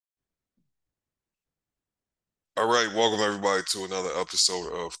All right, welcome everybody to another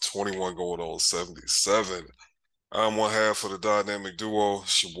episode of 21 going on 77. I'm one half of the dynamic duo.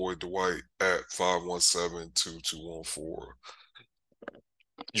 It's your boy Dwight at 517-2214.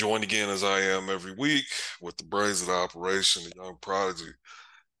 Joined again as I am every week with the brains of the operation, the young prodigy,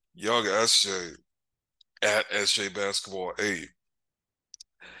 young SJ at SJ Basketball 8.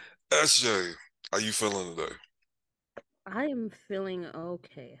 SJ, how you feeling today? I am feeling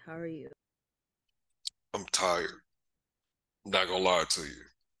okay. How are you? I'm tired. Not gonna lie to you.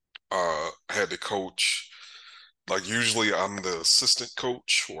 I had to coach. Like usually I'm the assistant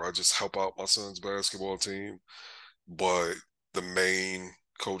coach where I just help out my son's basketball team, but the main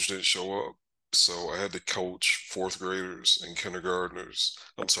coach didn't show up. So I had to coach fourth graders and kindergartners.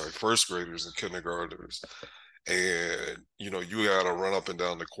 I'm sorry, first graders and kindergartners. And you gotta run up and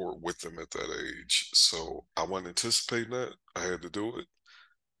down the court with them at that age. So I wasn't anticipating that. I had to do it.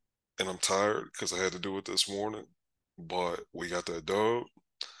 And I'm tired because I had to do it this morning. But we got that dub.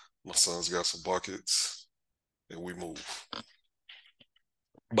 My son's got some buckets and we move.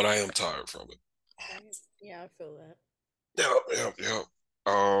 But I am tired from it. Yeah, I feel that. Yeah, yeah, yeah.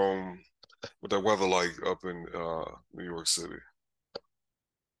 Um, with that weather like up in New York City.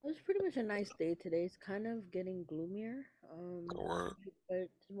 It was pretty much a nice day today. It's kind of getting gloomier. All right. But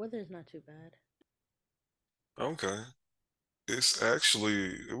the weather's not too bad. Okay. It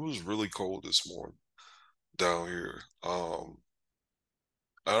was really cold this morning down here. I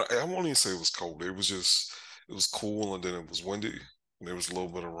won't even say it was cold. It was cool and then it was windy and there was a little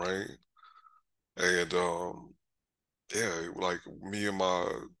bit of rain. And yeah, like me and my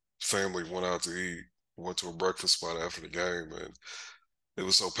family went out to eat, went to a breakfast spot after the game, and it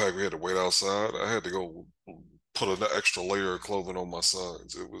was so packed we had to wait outside. I had to go put an extra layer of clothing on my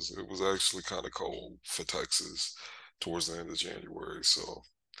sons. It was actually kind of cold for Texas towards the end of January. So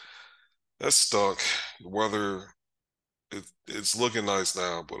that stunk. The weather it's looking nice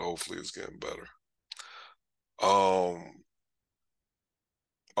now, but hopefully it's getting better. Um,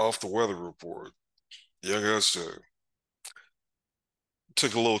 off the weather report, young SJ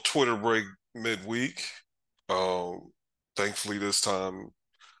took a little Twitter break midweek. Um, thankfully this time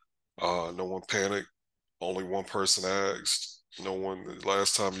no one panicked. Only one person asked. No one.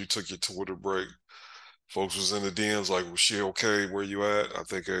 Last time you took your Twitter break, folks was in the DMs like, "Was she okay? Where you at?" I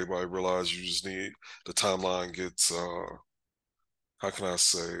think everybody realized you just need the timeline gets how can I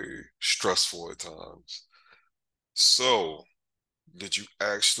say stressful at times. So, did you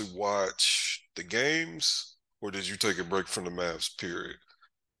actually watch the games, or did you take a break from the maps? Period.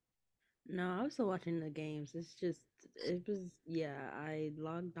 No, I was still watching the games. It was, yeah, I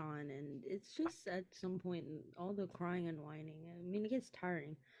logged on and it's just at some point all the crying and whining. I mean, it gets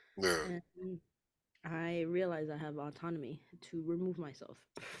tiring. Yeah, And I realize I have autonomy to remove myself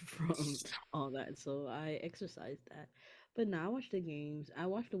from all that. So I exercised that. But now I watched the games. I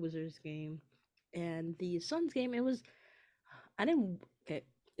watched the Wizards game and the Suns game. I didn't, okay,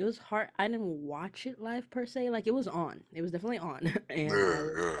 it was hard. I didn't watch it live per se. Like it was on. It was definitely on. And I yeah,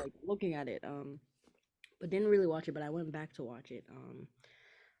 was yeah. like looking at it. But didn't really watch it, but I went back to watch it.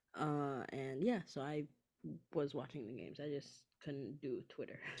 And yeah, so I was watching the games. I just couldn't do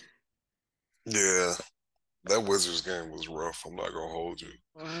Twitter. Yeah, that Wizards game was rough. I'm not gonna hold you.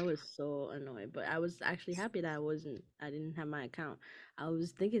 Well, I was so annoyed, but I was actually happy that I didn't have my account. I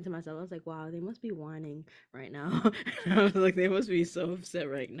was thinking to myself, I was like, wow, they must be whining right now. I was like, they must be so upset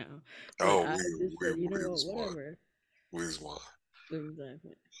right now. But Oh, I just said, you know we what, was one. whatever. We was one.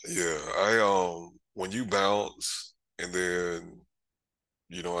 Exactly. Yeah, I when you bounce and then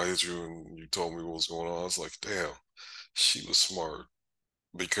I hit you and you told me what was going on, I was like, damn, she was smart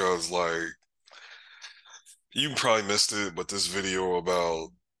because like you probably missed it, but this video about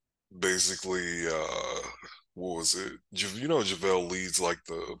basically what was it? JaVale leads like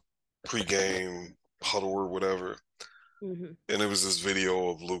the pregame huddle or whatever. Hmm. And it was this video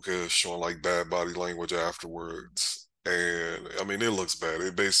of Luca showing like bad body language afterwards. And I mean, it looks bad.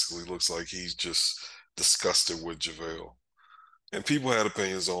 It basically looks like he's just disgusted with JaVale. And people had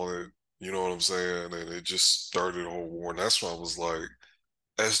opinions on it, you know what I'm saying? And it just started a whole war. And that's when I was like,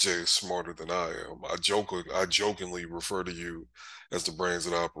 SJ is smarter than I am. I jokingly refer to you as the brains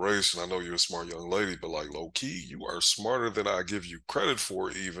of the operation. I know you're a smart young lady, but like low key, you are smarter than I give you credit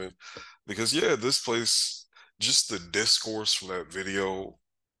for, even because yeah, this place, just the discourse from that video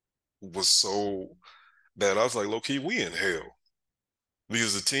was so bad. I was like, low key, we in hell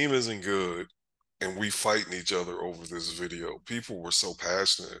because the team isn't good and we fighting each other over this video. People were so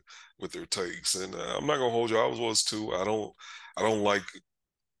passionate with their takes, and I'm not gonna hold you. I was too. I don't like.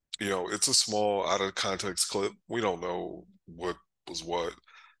 It's a small out of context clip. We don't know what was what.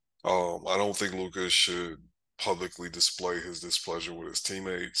 I don't think Lucas should publicly display his displeasure with his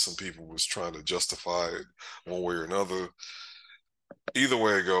teammates. Some people was trying to justify it one way or another. Either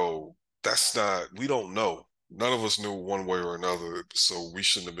way it go, that's not, we don't know. None of us knew one way or another, so we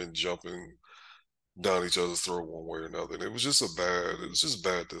shouldn't have been jumping down each other's throat one way or another. And it was just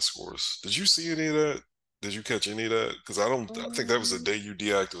bad discourse. Did you see any of that? Did you catch any of that? Because I think that was the Um, day you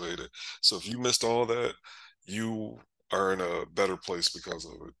deactivated. So if you missed all that, you are in a better place because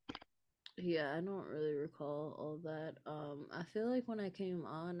of it. yeah, I don't really recall all that. I feel like when I came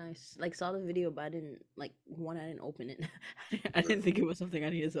on, like saw the video, but I didn't like one. I didn't open it. I Yeah. didn't think it was something I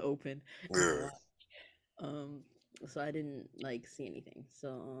needed to open and Yeah. watch. Um, so I didn't like see anything.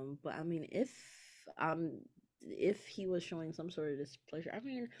 So, but I mean, um, if he was showing some sort of displeasure, I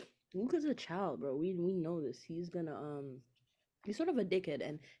mean, Luca's a child, bro. We know this. He's gonna he's sort of a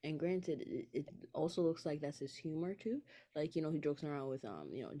dickhead, and granted, it also looks like that's his humor too. Like he jokes around with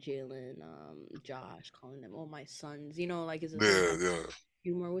Jalen, Josh, calling them, oh, my sons. Like it's a certain Yeah. type of Yeah.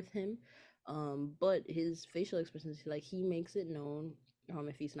 humor with him. But his facial expressions, like he makes it known.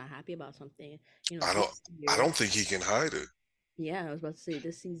 If he's not happy about something, I don't this I year. don't think he can hide it. Yeah, I was about to say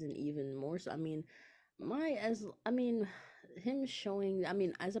this season even more so. I mean, him showing. I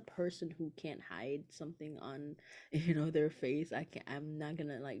mean, as a person who can't hide something on, their face, I'm not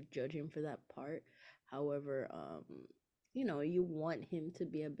gonna like judge him for that part. However, you want him to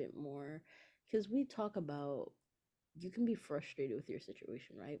be a bit more, because we talk about you can be frustrated with your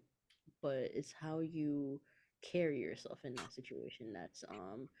situation, right? But it's how you carry yourself in that situation that's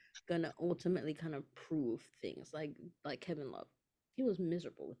gonna ultimately kind of prove things like Kevin Love. He was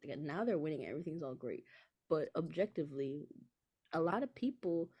miserable with the guy. Now they're winning, everything's all great. But objectively, a lot of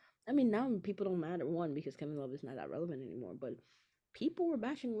people, I mean, now people don't matter, one, because Kevin Love is not that relevant anymore, but people were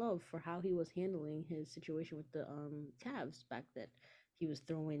bashing Love for how he was handling his situation with the Cavs back then. He was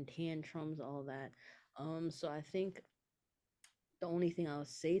throwing tantrums, all that. So I think the only thing I'll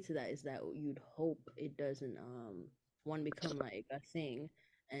say to that is that you'd hope it doesn't one become like a thing,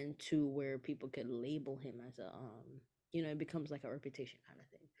 and two where people could label him as a it becomes like a reputation kind of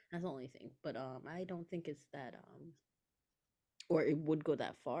thing. That's the only thing. But I don't think it's that or it would go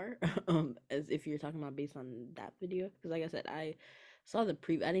that far as if you're talking about based on that video, because like I said, I saw the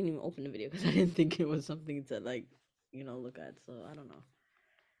pre I didn't even open the video because I didn't think it was something to like look at, so I don't know.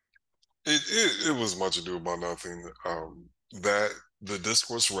 It was much ado about nothing. That the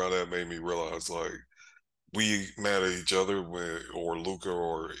discourse around that made me realize like we mad at each other when, or Luca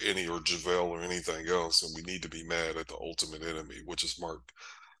or any or JaVale or anything else, and we need to be mad at the ultimate enemy, which is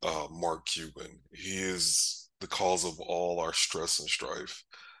Mark Cuban. He is the cause of all our stress and strife.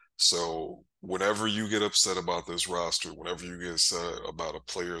 So whenever you get upset about this roster, whenever you get upset about a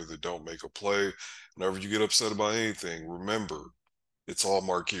player that don't make a play, whenever you get upset about anything, remember it's all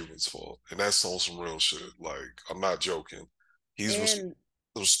Mark Cuban's fault, and that's on some real shit. Like I'm not joking. He's And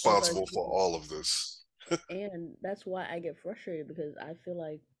I was about responsible to for say, all of this. and that's why I get frustrated, because I feel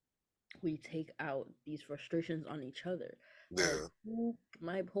like we take out these frustrations on each other. Like Yeah,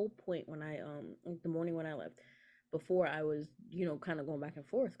 my whole point when I like, the morning when I left, before I was kind of going back and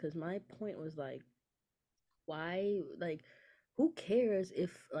forth, because my point was like, why, like, who cares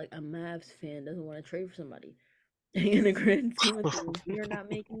if like a Mavs fan doesn't want to trade for somebody? In the grand scheme of things, we are not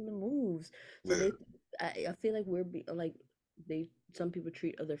making the moves. So yeah. I feel like like they some people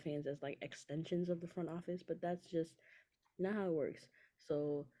treat other fans as like extensions of the front office, but that's just not how it works.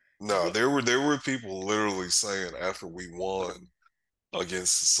 So No, they there were people literally saying after we won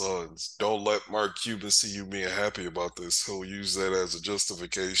against the Suns, don't let Mark Cuban see you being happy about this. He'll use that as a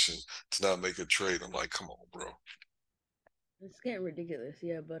justification to not make a trade. I'm like, come on, bro. it's getting ridiculous,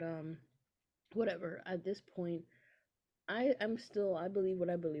 yeah. But whatever. At this point, I believe what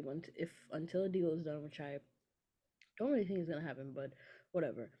I believe if until a deal is done, which I don't really think is gonna happen, but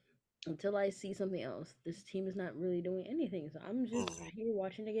whatever. Until I see something else, this team is not really doing anything. So I'm just Mm. here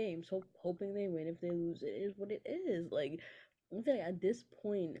watching the games, hoping they win. If they lose, it is what it is. Like I feel like at this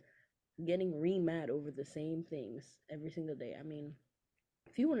point, getting re-mad over the same things every single day. I mean,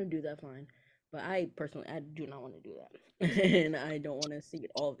 if you want to do that, fine. But I personally, I do not want to do that, and I don't want to see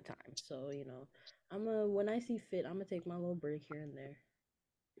it all the time. So when I see fit, I'm gonna take my little break here and there.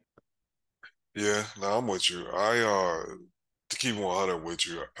 Yeah, no, I'm with you. To keep 100 with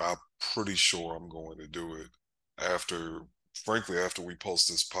you, I'm pretty sure I'm going to do it after, frankly, after we post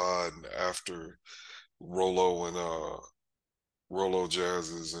this pod and after Rolo and Rolo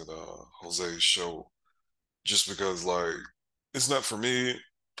Jazz's and Jose's show, just because like it's not for me.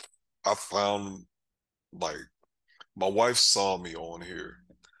 I found like my wife saw me on here,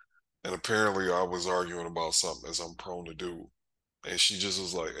 and apparently I was arguing about something as I'm prone to do, and she just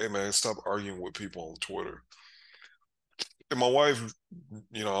was like, "Hey man, stop arguing with people on Twitter." and my wife,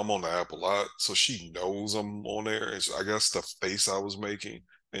 I'm on the app a lot, so she knows I'm on there. And I guess the face I was making,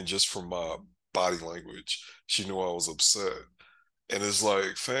 and just from my body language, she knew I was upset. And it's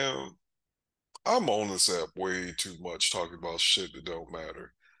like, fam, I'm on this app way too much talking about shit that don't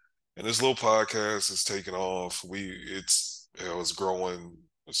matter. And this little podcast is taking off. It's growing.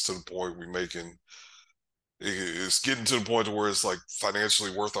 It's to the point we making. It's getting to the point to where it's like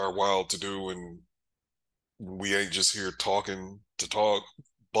financially worth our while to do, and we ain't just here talking to talk.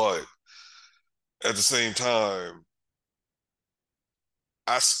 But at the same time,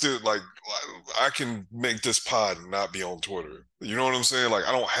 I still like I can make this pod and not be on Twitter. You know what I'm saying? Like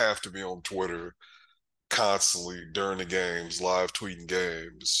I don't have to be on Twitter constantly during the games, live tweeting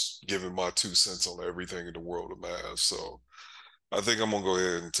games, giving my 2 cents on everything in the world of math. So I think I'm gonna go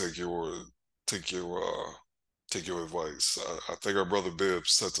ahead and take your take your advice. I think our brother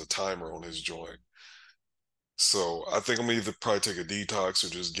Bibbs sets a timer on his joint. So I think I'm gonna either probably take a detox or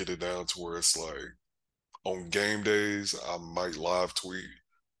just get it down to where it's like on game days I might live tweet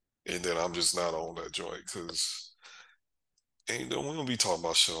and then I'm just not on that joint because ain't no we gonna be talking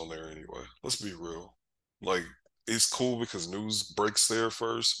about shit on there anyway. Let's be real. Like it's cool because news breaks there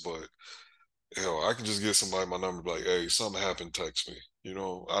first, but hell, I can just get somebody my number, be like, hey, something happened, text me.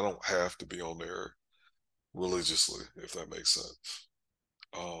 I don't have to be on there religiously, if that makes sense.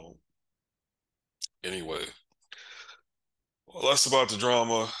 Um, anyway, well, less about the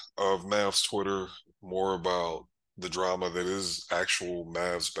drama of Mavs Twitter, more about the drama that is actual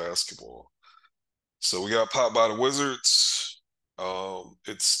Mavs basketball. So we got popped by the Wizards.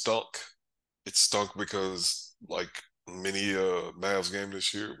 It stunk. It stunk because, like many Mavs game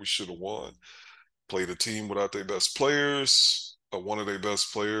this year, we should have won. Played a team without their best players, one of their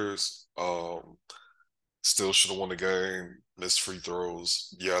best players. Still should have won the game. Missed free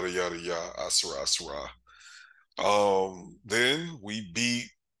throws. Yada yada yada. Asura asura. Then we beat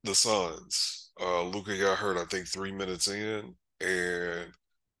the Suns. Luka got hurt, I think, 3 minutes in, and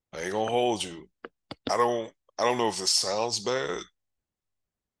I ain't gonna hold you. I don't. I don't know if this sounds bad,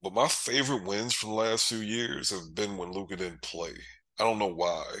 but my favorite wins from the last few years have been when Luka didn't play. I don't know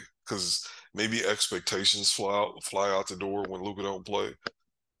why, because maybe expectations fly out the door when Luka don't play.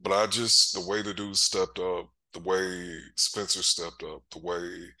 But the way the dude stepped up, the way Spencer stepped up, the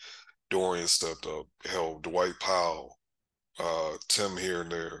way Dorian stepped up, hell, Dwight Powell, Tim here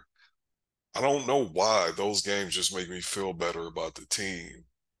and there. I don't know why those games just make me feel better about the team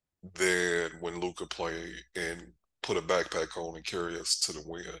than when Luka played and put a backpack on and carry us to the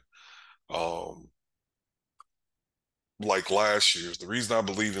win. Um, like last year's, the reason I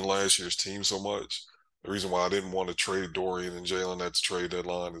believe in last year's team so much, the reason why I didn't want to trade Dorian and Jalen at the trade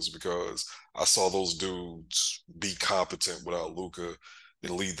deadline is because I saw those dudes be competent without Luka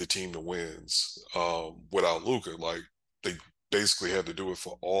and lead the team to wins. Without Luka, like they basically had to do it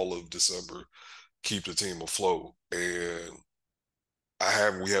for all of December, keep the team afloat. And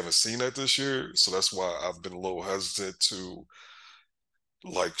we haven't seen that this year, so that's why I've been a little hesitant to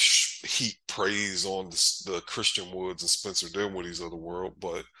like heap praise on the Christian Woods and Spencer Dinwiddie's of the world,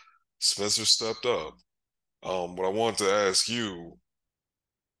 but Spencer stepped up. What I wanted to ask you,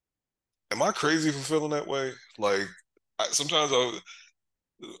 am I crazy for feeling that way? Like, sometimes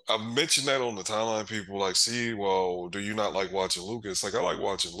I've mentioned that on the timeline. People like, see, well, do you not like watching Luka? It's like I like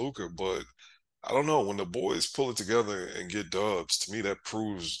watching Luka, but I don't know. When the boys pull it together and get dubs, to me that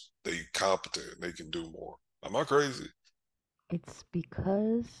proves they competent and they can do more. Am I crazy? It's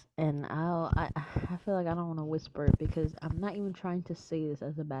because, and I feel like I don't want to whisper it because I'm not even trying to say this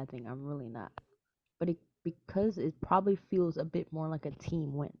as a bad thing. I'm really not. But because it probably feels a bit more like a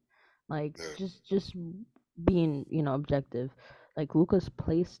team win. Like Yeah. just being, objective. Like Luca's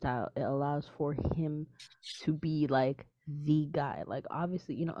play style, it allows for him to be like the guy. Like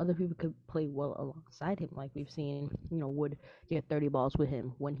obviously, other people could play well alongside him. Like we've seen, Wood get 30 balls with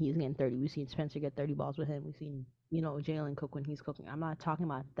him when he's getting 30. We've seen Spencer get 30 balls with him. We've seen, Jalen cook when he's cooking. I'm not talking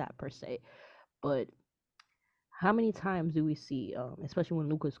about that per se, but how many times do we see, especially when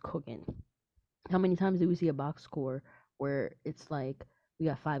Luca's cooking, how many times do we see a box score where it's like we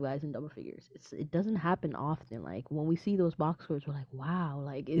got five guys in double figures? It doesn't happen often. Like when we see those box scores, we're like, wow,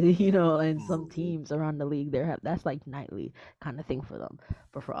 like And some Mhm. teams around the league, that's like nightly kind of thing for them.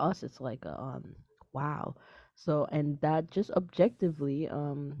 But for us, it's like wow. So and that just objectively,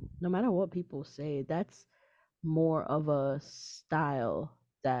 no matter what people say, that's more of a style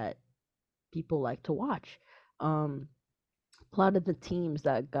that people like to watch. Um, a lot of the teams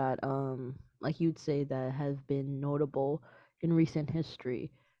that got like you'd say that have been notable in recent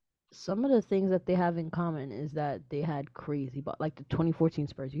history, some of the things that they have in common is that they had crazy but like the 2014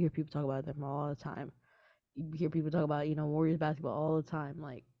 Spurs, you hear people talk about them all the time. you hear people talk about, Warriors basketball all the time.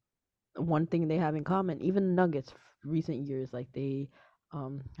 Like, one thing they have in common, even the Nuggets, recent years, like they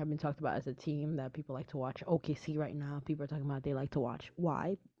have been talked about as a team that people like to watch. OKC right now, people are talking about they like to watch.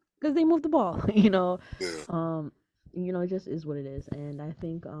 Why? Because they move the ball. Yeah. Um, it just is what it is. And I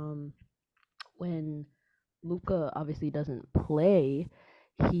think when Luca obviously doesn't play,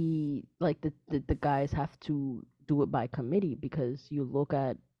 he like the guys have to do it by committee because you look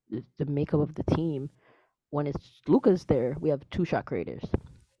at the makeup of the team. When it's Luca's there, we have two shot creators.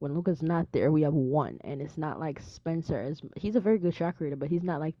 When Luca's not there, we have one, and it's not like Spencer is. He's a very good shot creator, but he's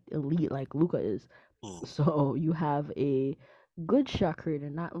not like elite like Luca is. Mm. So you have a good shot creator,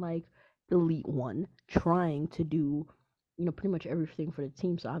 not like elite one, trying to do pretty much everything for the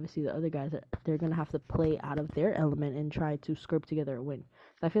team. So obviously the other guys they're gonna have to play out of their element and try to scrape together a win.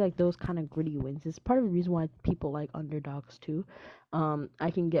 So I feel like those kind of gritty wins is part of the reason why people like underdogs too.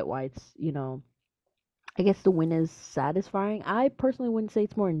 I can get why it's I guess the win is satisfying. I personally wouldn't say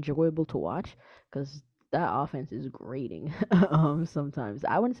it's more enjoyable to watch because that offense is grating. Sometimes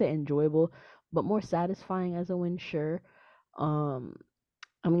I wouldn't say enjoyable, but more satisfying as a win. Sure. Um,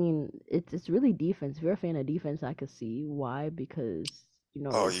 I mean, it's really defense. If you're a fan of defense, I could see why because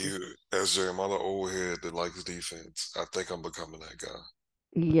Oh, it's just you, SJ, I'm on the old head that likes defense. I think I'm becoming that guy.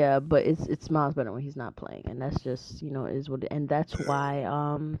 yeah, but it's Miles better when he's not playing, and that's just is what. And that's Yeah. why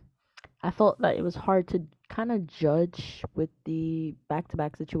I felt that it was hard to kind of judge with the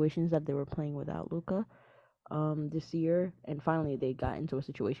back-to-back situations that they were playing without Luca this year, and finally they got into a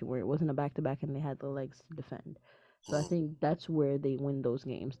situation where it wasn't a back-to-back and they had the legs to defend. So I Mm. think that's where they win those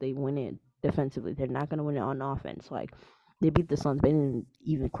games. They win it defensively. They're not gonna win it on offense. Like they beat the Suns, they didn't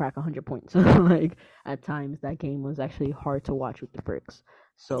even crack 100 points. Like at times that game was actually hard to watch with the bricks.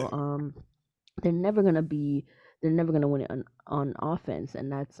 So Yeah. they're never gonna be they're never gonna win it on offense,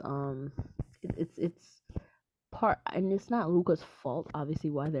 and that's it's part, and it's not Luca's fault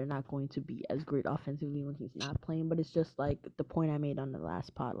obviously why they're not going to be as great offensively when he's not playing, but it's just like the point I made on the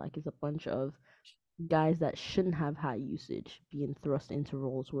last pod, like it's a bunch of guys that shouldn't have high usage being thrust into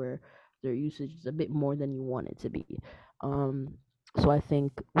roles where their usage is a bit more than you want it to be. um so I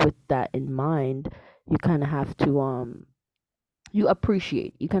think with that in mind, you kind of have to you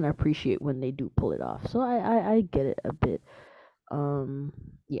kind of appreciate when they do pull it off. So I get it a bit. um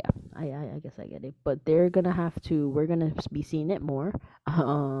yeah, I guess I get it, but they're gonna have to we're gonna be seeing it more.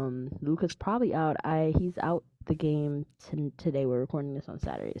 Luca's probably out. He's out the game today. We're recording this on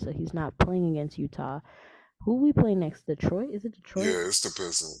Saturday, so he's not playing against Utah. Who we play next? Detroit? Is it Detroit? Yeah, it's the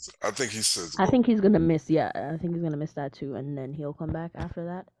Pistons. I think he says I both. think he's gonna miss. Yeah, I think he's gonna miss that too, and then he'll come back after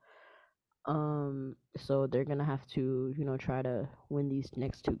that. So they're gonna have to, try to win these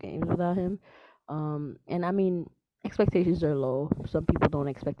next two games without him. And I mean, expectations are low. Some people don't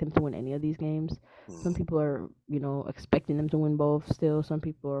expect him to win any of these games. Some Mm. people are, expecting them to win both still. Some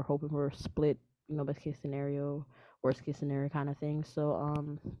people are hoping for a split, best case scenario, worst case scenario kind of thing. So,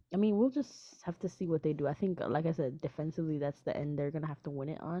 I mean, we'll just have to see what they do. I think, like I said, defensively, that's the end they're gonna have to win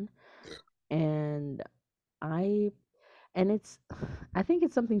it on. Yeah. And I and it's I think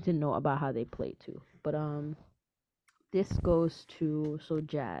it's something to know about how they play too. But this goes to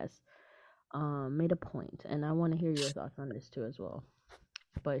Jazz made a point, and I want to hear your thoughts on this too as well.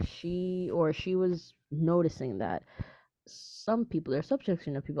 But she was noticing that some people, there's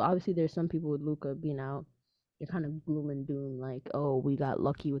subsection of people. Obviously, there's some people with Luca being out. You're kind of gloom and doom, like, oh, we got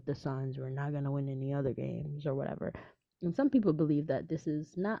lucky with the Suns. We're not gonna win any other games or whatever. And some people believe that this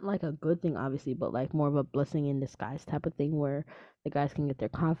is not like a good thing, obviously, but like more of a blessing in disguise type of thing, where the guys can get their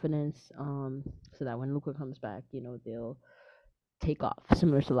confidence, so that when Luca comes back, they'll take off,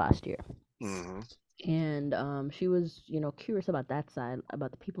 similar to last year. Hmm. And she was, curious about that side,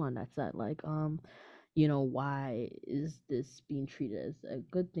 about the people on that side, like, why is this being treated as a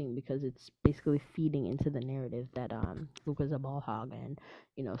good thing? Because it's basically feeding into the narrative that Luca's a ball hog and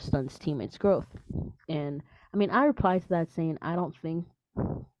stunts teammates' growth. And I mean, I replied to that saying I don't think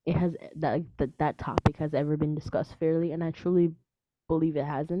it has that topic has ever been discussed fairly, and I truly believe it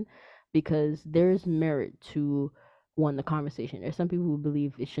hasn't, because there's merit to one the conversation. There's some people who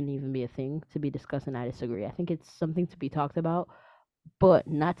believe it shouldn't even be a thing to be discussed, and I disagree. I think it's something to be talked about, but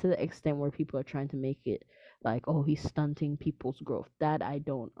not to the extent where people are trying to make it like, oh, he's stunting people's growth. That I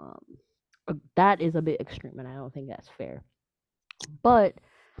don't that is a bit extreme, and I don't think that's fair. But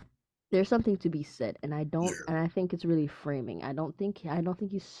there's something to be said, and Yeah. I think it's really framing. I don't think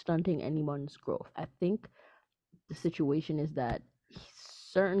he's stunting anyone's growth. I think the situation is that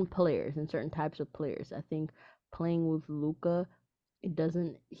certain players and certain types of players, I think playing with Luca, it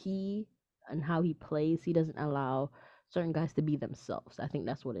doesn't he and how he plays, he doesn't allow certain guys to be themselves. I think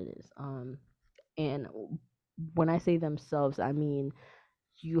that's what it is. And when I say themselves, I mean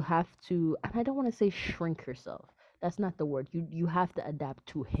you have to, and I don't want to say shrink yourself. That's not the word. You have to adapt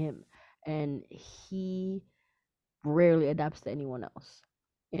to him, and he rarely adapts to anyone else.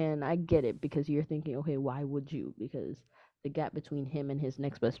 And I get it because you're thinking, okay, why would you? Because the gap between him and his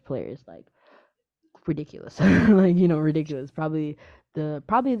next best player is like ridiculous. Like, ridiculous. Probably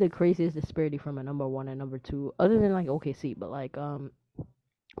the craziest disparity from a number one and number two, other than like OKC, but like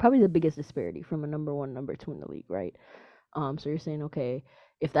probably the biggest disparity from a number one, number two in the league, right? So you're saying, okay,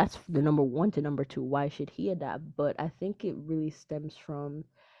 if that's the number one to number two, why should he adapt? But I think it really stems from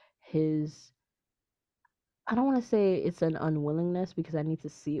his, I don't want to say it's an unwillingness because I need to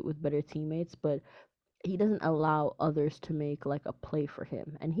see it with better teammates, but he doesn't allow others to make like a play for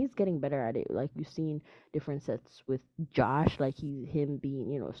him, and he's getting better at it. Like you've seen different sets with Josh, like him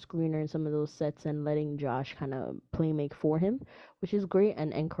being a screener in some of those sets and letting Josh kind of play make for him, which is great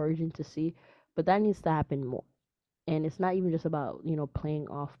and encouraging to see. But that needs to happen more. And it's not even just about playing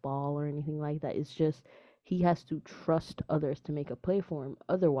off ball or anything like that. It's just he has to trust others to make a play for him.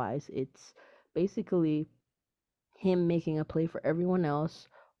 Otherwise, it's basically him making a play for everyone else,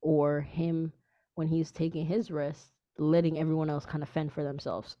 or him when he's taking his rest letting everyone else kind of fend for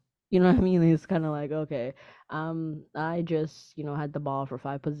themselves. You know what I mean? It's kind of like, okay, I just had the ball for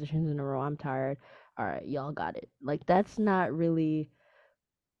 5 positions in a row, I'm tired, all right, y'all got it. Like that's not really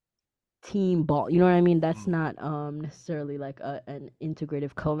team ball. You know what I mean? That's Mhm. not necessarily like an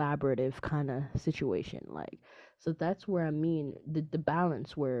integrative collaborative kind of situation. Like, so that's where I mean the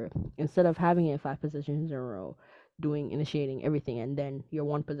balance where instead of having it 5 possessions in a row, doing initiating everything, and then your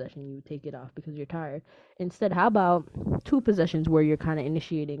one possession you take it off because you're tired. Instead, how about 2 possessions where you're kind of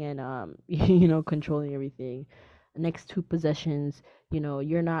initiating and controlling everything. The next 2 possessions,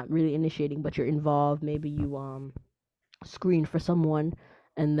 you're not really initiating, but you're involved. Maybe you screen for someone,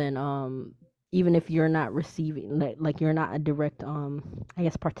 and then even if you're not receiving, like you're not a direct I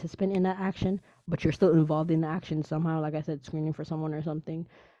guess participant in that action, but you're still involved in the action somehow, like I said, screening for someone or something,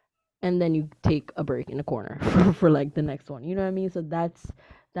 and then you take a break in the corner for like the next one. You know what I mean? So that's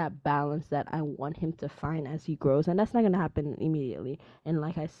that balance that I want him to find as he grows, and that's not going to happen immediately. And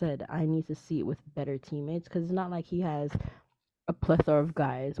like I said, I need to see it with better teammates because it's not like he has a plethora of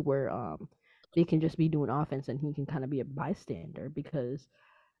guys where they can just be doing offense and he can kind of be a bystander, because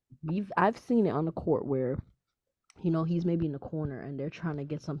I've seen it on the court where he's maybe in the corner and they're trying to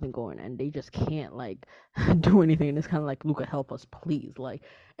get something going and they just can't like do anything, and it's kind of like, Luca, help us please, like.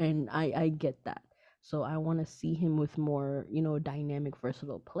 And I get that. So I want to see him with more dynamic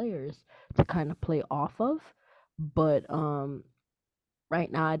versatile players to kind of play off of. But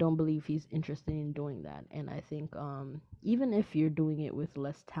right now I don't believe he's interested in doing that. And I think even if you're doing it with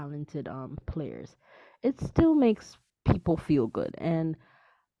less talented players, it still makes people feel good. And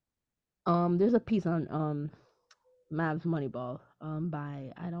there's a piece on Mavs Moneyball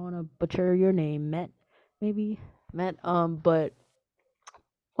by, I don't want to butcher your name, Met, maybe Met, but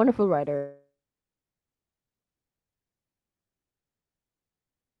wonderful writer,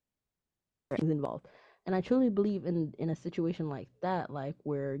 is involved. And I truly believe in a situation like that, like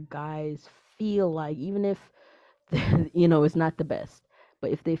where guys feel like, even if it's not the best,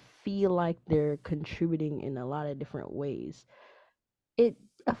 but if they feel like they're contributing in a lot of different ways, it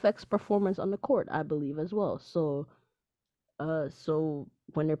affects performance on the court, I believe, as well. So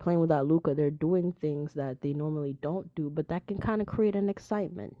when they're playing without Luca, they're doing things that they normally don't do, but that can kind of create an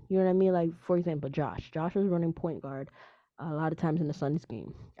excitement. You know what I mean? Like for example, Josh. Josh was running point guard a lot of times in the Suns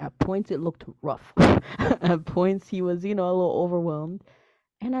game. At points, it looked rough. At points, he was a little overwhelmed,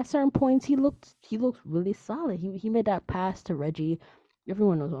 and at certain points, he looked really solid. He made that pass to Reggie.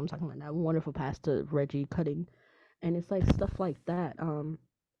 Everyone knows what I'm talking about. That wonderful pass to Reggie cutting, and it's like stuff like that.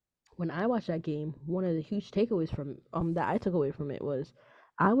 When I watched that game, one of the huge takeaways from that I took away from it was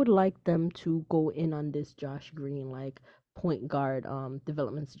I would like them to go in on this Josh Green like point guard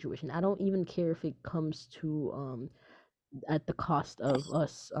development situation. I don't even care if it comes to at the cost of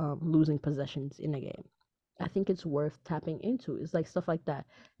us losing possessions in a game. I think it's worth tapping into. It's like stuff like that.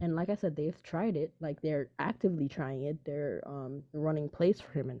 And like I said, they've tried it. Like they're actively trying it. They're running plays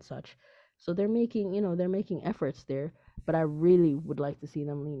for him and such. So they're making efforts there. But I really would like to see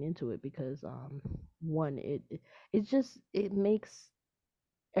them lean into it because one, it makes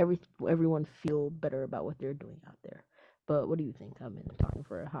everyone feel better about what they're doing out there. But what do you think? I've been talking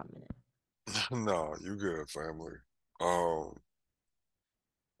for a hot minute. No, you good, family. Um,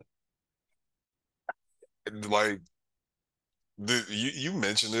 like you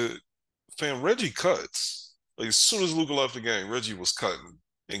mentioned it, fam. Reggie cuts. Like as soon as Luca left the game, Reggie was cutting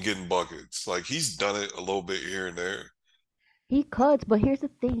and getting buckets. Like he's done it a little bit here and there, He cuts, but here's the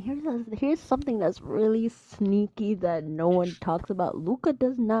thing. Here's something that's really sneaky that no one talks about. Luca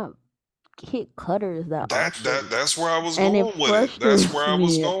does not hit cutters that often, That's where I was and it going with it. That's where frustrates I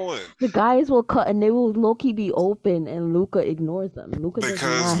was me. going. The guys will cut and they will low key be open, and Luca ignores them. Luca does Because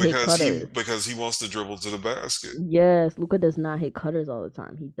not hit because he cutters. because he wants to dribble to the basket. Yes, Luca does not hit cutters all the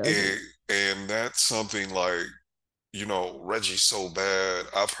time. He doesn't. And that's something like, Reggie's so bad.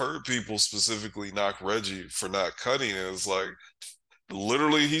 I've heard people specifically knock Reggie for not cutting. And it's like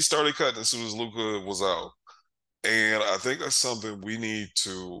literally he started cutting as soon as Luca was out. And I think that's something we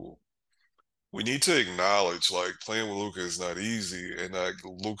need to acknowledge. Like playing with Luca is not easy, and like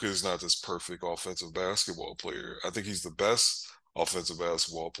Luca is not this perfect offensive basketball player. I think he's the best offensive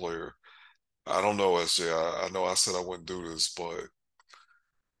basketball player. I don't know, SJ. I know I said I wouldn't do this, but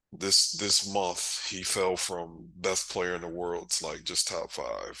this month he fell from best player in the world to like just top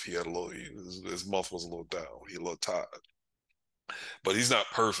five. He had a little. His month was a little down. He a little tired, but he's not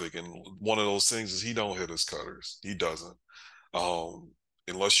perfect. And one of those things is he don't hit his cutters. He doesn't. Um,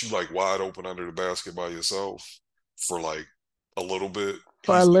 Unless you like wide open under the basket by yourself for like a little bit,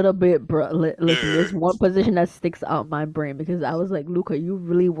 For a he's little bit, bro. Listen, yeah. there's one position that sticks out my brain because I was like, Luca, you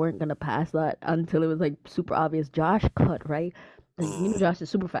really weren't gonna pass that until it was like super obvious. Josh cut right, and you know Mm, Josh is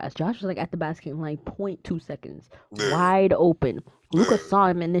super fast. Josh was like at the basket in like point 0.2 seconds, yeah, wide open. Luca yeah. saw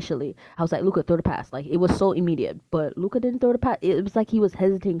him initially. I was like, Luca, throw the pass. Like it was so immediate, but Luca didn't throw the pass. It was like he was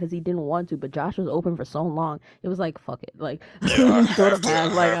hesitating because he didn't want to, but Josh was open for so long. It was like, fuck it, like Yeah, I throw the have to,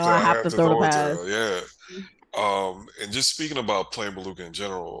 pass. I Like, have oh, to, I I have have to to throw the throw it to pass. her. Yeah. And just speaking about playing Beluga in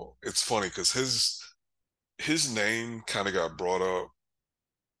general, it's funny because his name kind of got brought up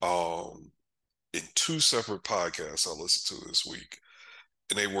in two separate podcasts I listened to this week.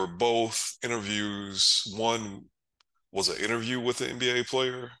 And they were both interviews. One was an interview with an NBA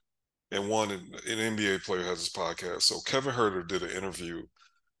player, and an NBA player has his podcast. So Kevin Herter did an interview.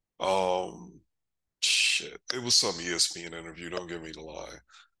 Um, Shit, it was some ESPN interview. Don't give me the lie.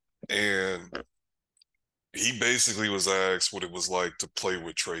 And he basically was asked what it was like to play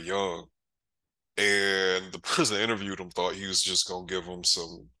with Trae Young. And the person that interviewed him thought he was just gonna give him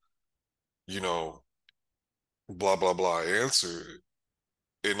some, you know, blah blah blah answer.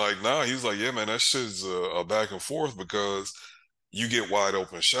 And like, nah, he's like, yeah, man, that shit's a back and forth because you get wide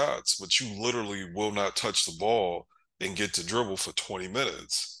open shots, but you literally will not touch the ball and get to dribble for 20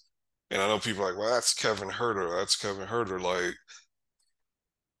 minutes. And I know people are like, well, that's Kevin Herter. That's Kevin Herter. Like,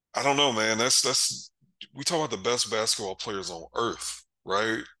 I don't know, man. That's we talk about the best basketball players on earth,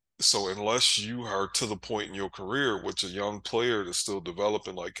 right? So unless you are to the point in your career, which a young player that's still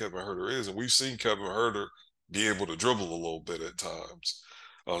developing like Kevin Herter is, and we've seen Kevin Herter be able to dribble a little bit at times.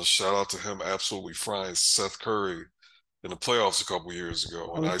 Shout out to him absolutely frying Seth Curry in the playoffs a couple years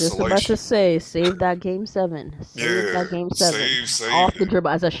ago I in was just about to isolation. say, save that game seven. Save Yeah, that game seven. saved Off the it dribble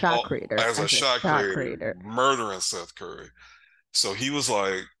as a shot creator. as a As a shot shot creator, creator. murdering Seth Curry. So he was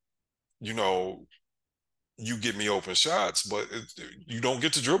like, you know, you get me open shots, but you don't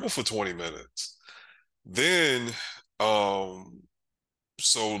get to dribble for 20 minutes. Then, um,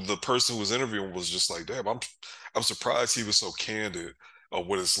 so the person who was interviewing was just like, damn, I'm surprised he was so candid of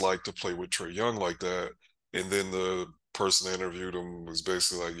what it's like to play with Trae Young like that. And then the person that interviewed him was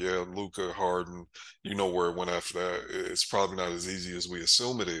basically like, yeah, Luca Harden, you know where it went after that. It's probably not as easy as we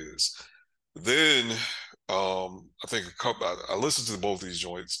assume it is. Then I think I listened to both these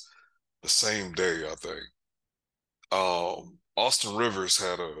joints the same day, I think. Austin Rivers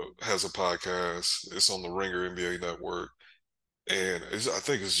has a podcast. It's on the Ringer NBA Network, and I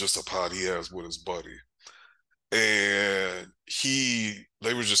think it's just a pod he has with his buddy. And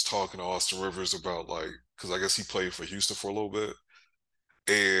they were just talking to Austin Rivers about like, because I guess he played for Houston for a little bit,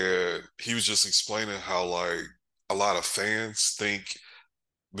 and he was just explaining how like a lot of fans think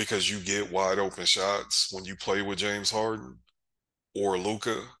because you get wide open shots when you play with James Harden or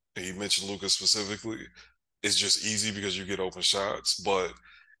Luca, and he mentioned Luca specifically, it's just easy because you get open shots. But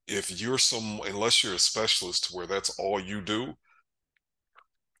unless you're a specialist to where that's all you do,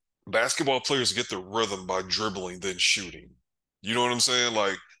 basketball players get the rhythm by dribbling, then shooting. You know what I'm saying?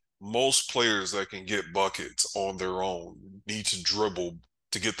 Like most players that can get buckets on their own need to dribble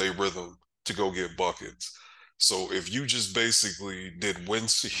to get their rhythm to go get buckets. So if you just basically did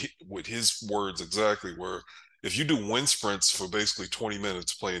with his words exactly, where if you do wind sprints for basically 20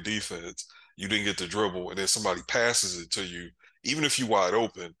 minutes playing defense, you didn't get to dribble, and then somebody passes it to you, even if you wide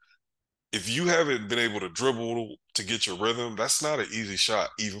open, if you haven't been able to dribble to get your rhythm, that's not an easy shot,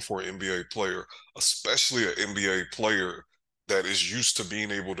 even for an NBA player, especially an NBA player that is used to being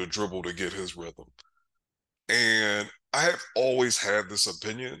able to dribble to get his rhythm. And I have always had this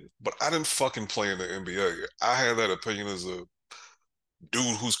opinion, but I didn't fucking play in the NBA. I had that opinion as a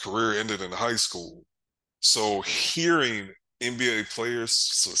dude whose career ended in high school. So hearing NBA players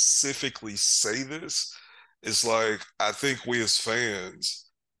specifically say this is like, I think we as fans,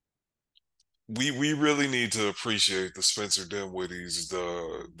 we really need to appreciate the Spencer Dinwiddies,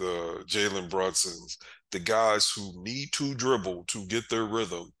 the Jalen Brunsons, the guys who need to dribble to get their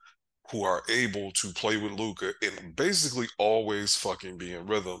rhythm, who are able to play with Luka and basically always fucking be in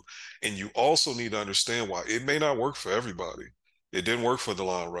rhythm. And you also need to understand why it may not work for everybody. It didn't work for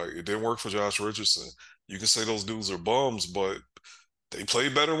DeLon Wright. It didn't work for Josh Richardson. You can say those dudes are bums, but they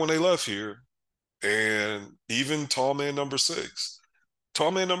played better when they left here. And even tall man number six.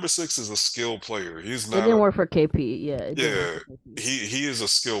 Tall man number six is a skilled player. He's It not didn't a work for KP. Yeah, it didn't work yeah. for KP. He is a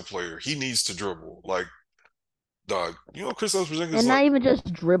skill player. He needs to dribble. Like dog, Chris Porzingis And like not even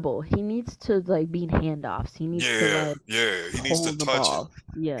just dribble. He needs to like be in handoffs. He needs to yeah, like yeah. He needs to hold the touch it. ball.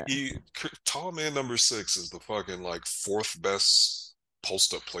 Yeah. Tall man number six is the fucking like fourth best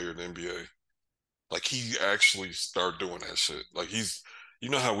post up player in the NBA. Like he actually start doing that shit. Like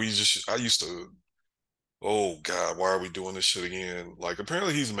how I used to. Oh God, why are we doing this shit again? Like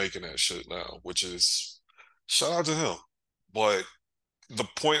apparently he's making that shit now, which is shout out to him. But the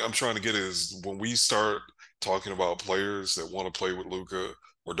point I'm trying to get is when we start talking about players that want to play with Luka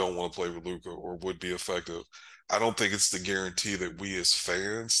or don't want to play with Luka or would be effective, I don't think it's the guarantee that we as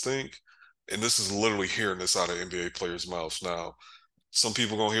fans think. And this is literally hearing this out of NBA players' mouths now. Some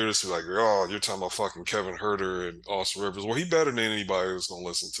people gonna hear this and be like, "Oh, you're talking about fucking Kevin Herter and Austin Rivers." Well, he better than anybody who's gonna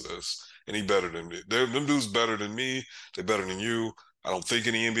listen to this, and he better than me. Them dudes better than me. They're better than you. I don't think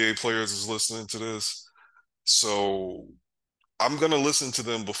any NBA players is listening to this. So I'm gonna listen to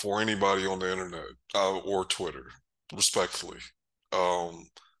them before anybody on the internet or Twitter, respectfully. Um,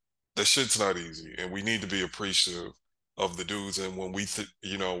 that shit's not easy, and we need to be appreciative of the dudes. And when with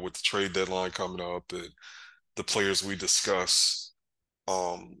the trade deadline coming up and the players we discuss,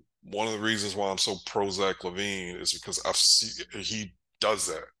 one of the reasons why I'm so pro Zach LaVine is because I've seen he does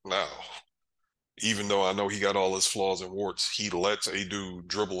that now. Even though I know he got all his flaws and warts, he lets a dude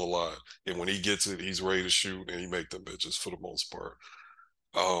dribble a lot, and when he gets it, he's ready to shoot, and he make them bitches for the most part.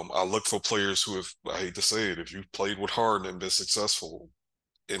 I look for players who have, I hate to say it, if you've played with Harden and been successful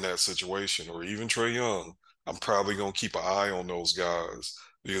in that situation, or even Trae Young, I'm probably going to keep an eye on those guys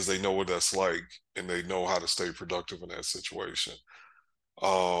because they know what that's like and they know how to stay productive in that situation.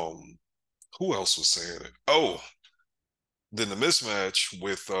 Um, who else was saying it? Oh, then the mismatch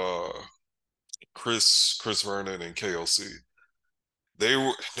with Chris Vernon and KLC. They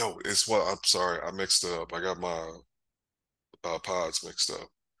were no, it's what I'm sorry, I mixed it up. I got my pods mixed up.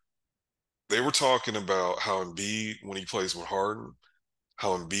 They were talking about how Embiid, when he plays with Harden,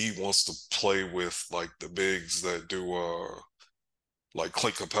 how Embiid wants to play with like the bigs that do like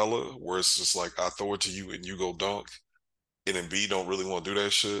Clint Capella, where it's just like I throw it to you and you go dunk. And Embiid don't really want to do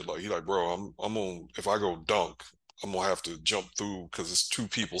that shit. Like he like, bro, I'm on if I go dunk, I'm gonna have to jump through because it's two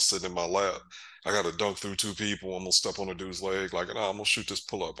people sitting in my lap. I gotta dunk through two people. I'm gonna step on a dude's leg. Like, nah, I'm gonna shoot this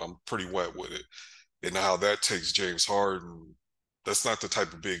pull up. I'm pretty wet with it. And how that takes James Harden. That's not the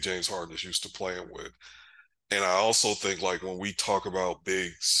type of big James Harden is used to playing with. And I also think like when we talk about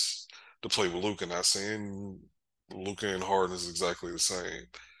bigs to play with Luka, not saying Luka and Harden is exactly the same.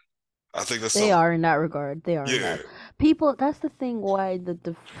 I think that's They something. are in that regard. They are in Yeah, that. People, that's the thing why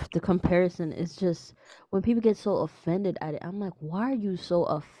the comparison is just when people get so offended at it. I'm like, why are you so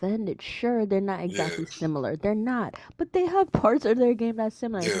offended? Sure, they're not yeah, exactly similar. They're not. But they have parts of their game that's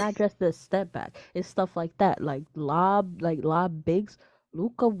similar. It's yeah, not just the step back. It's stuff like that. Like lob bigs.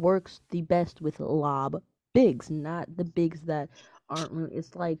 Luca works the best with lob bigs, not the bigs that aren't really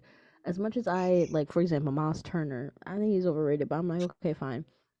it's like as much as I like for example, Miles Turner, I think he's overrated, but I'm like, okay, fine.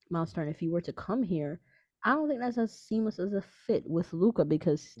 Miles Turner, if he were to come here, I don't think that's as seamless as a fit with Luca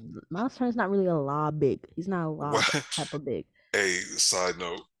because Miles Turner's not really a lob big. He's not a well, lob type of big. hey, side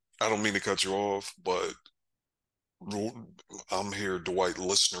note, I don't mean to cut you off, but I'm here, Dwight,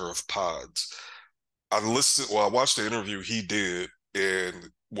 listener of pods. I watched the interview he did, and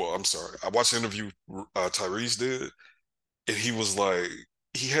well, I'm sorry, I watched the interview Tyrese did, and he was like,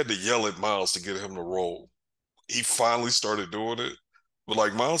 he had to yell at Miles to get him to roll. He finally started doing it, but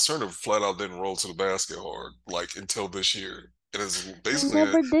like Miles Turner flat out didn't roll to the basket hard, like until this year. And it's He basically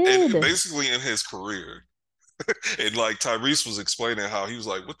never and did. basically in his career. And like Tyrese was explaining how he was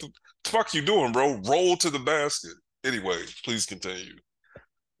like, "What the fuck you doing, bro? Roll to the basket." Anyway, please continue.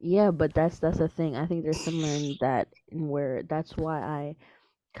 Yeah, but that's the thing. I think they're similar in that in where that's why I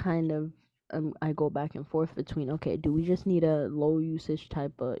kind of I go back and forth between okay, do we just need a low usage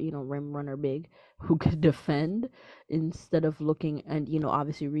type of rim runner big who could defend instead of looking and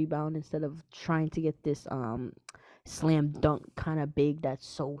obviously rebound instead of trying to get this slam dunk kind of big that's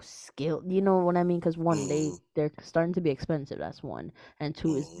so skilled. You know what I mean? Because one, Mm-hmm. they're starting to be expensive. That's one, and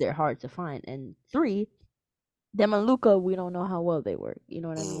two is Mm-hmm. they're hard to find, and three, them and Luca, we don't know how well they work. You know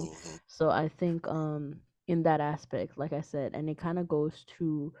what I mean? Mm-hmm. So I think in that aspect, like I said, and it kind of goes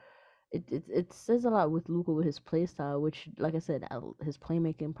to it says a lot with Luca with his play style, which, like I said, his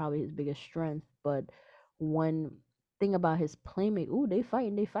playmaking probably his biggest strength. But one thing about his playmaking, ooh, they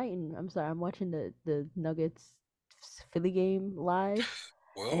fighting. I'm sorry, I'm watching the Nuggets Philly game live,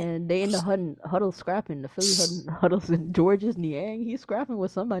 Well, and they in the huddle scrapping. The Philly huddles and George's Niang, he's scrapping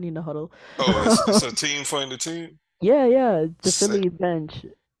with somebody in the huddle. oh, it's a team fighting the team. Yeah, yeah, the Sa- Philly bench.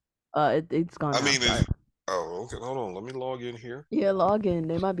 It's gone I now. mean, Sorry. oh, okay. Hold on. Let me log in here. Yeah, log in.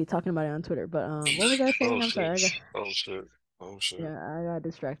 They might be talking about it on Twitter, but what was I Oh saying? I'm shit. sorry. Oh shit. Oh shit. Yeah, I got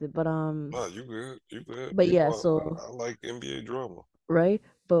distracted. But Oh, you good? You good? but You yeah, know, so I like NBA drama. right.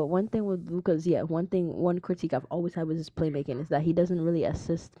 But one thing with Lucas, yeah, one critique I've always had with his playmaking is that he doesn't really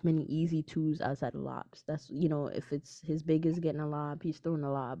assist many easy twos outside of lobs. That's if it's his big is getting a lob, he's throwing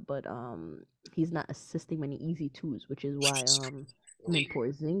a lob, but he's not assisting many easy twos, which is why him and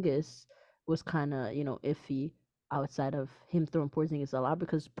Porzingis was kind of iffy outside of him throwing Porzingis a lot,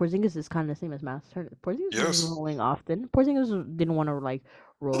 because Porzingis is kind of the same as Miles Turner. Porzingis was Yes. rolling often. Porzingis didn't want to like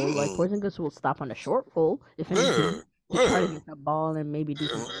roll. Like Mm-mm. Porzingis will stop on a short roll if anything Yeah. to try to Yeah. get that ball and maybe do And,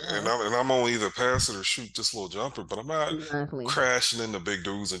 something more. and I'm on either pass it or shoot this little jumper, but I'm not Exactly. crashing into big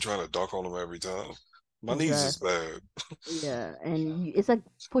dudes and trying to dunk on them every time. My knees is Exactly. bad. Yeah, and it's like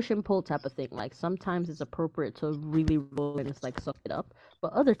push and pull type of thing. Like sometimes it's appropriate to really roll and it's like suck it up,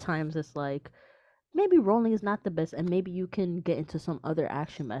 but other times it's like maybe rolling is not the best, and maybe you can get into some other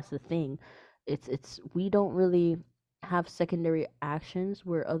action. That's the thing. It's we don't really have secondary actions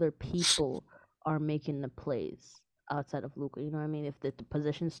where other people are making the plays outside of Luca. You know what I mean? If the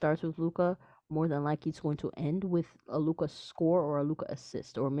position starts with Luca, more than likely it's going to end with a Luca score or a Luca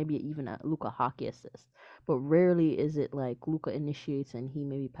assist, or maybe even a Luca hockey assist. But rarely is it like Luca initiates and he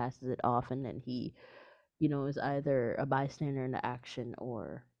maybe passes it off, and then he is either a bystander in the action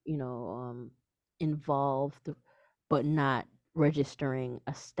or, involved but not registering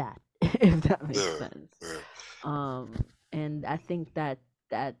a stat, if that makes Yeah. sense. Yeah. Um, and I think that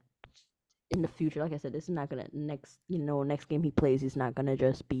in the future, like I said, this is not gonna next game he plays, he's not gonna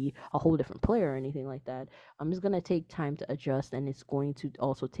just be a whole different player or anything like that. I'm just gonna take time to adjust, and it's going to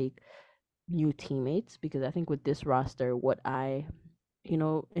also take new teammates, because I think with this roster, what I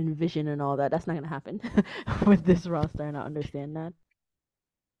envision and all that, that's not gonna happen with this roster, and I understand that.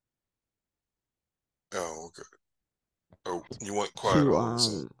 Oh, okay. Oh, you went quiet To all of a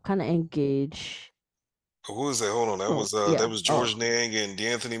sudden. kind of engage. Who was that? Hold on. Oh That yeah. was Oh George Niang and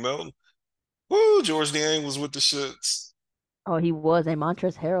D'Anthony Melton. Woo, George Niang was with the shits. oh, he was. And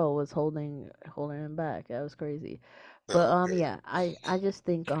Montrezl Harrell was holding him back. That was crazy. But Oh, okay. yeah, I just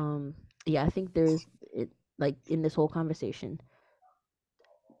think yeah, I think there's it like in this whole conversation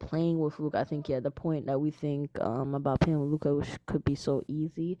playing with Luca. I think, yeah, the point that we think about playing with Luca, which could be so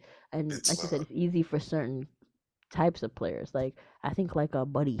easy, and It's like you said, not. it's easy for certain types of players. Like I think like a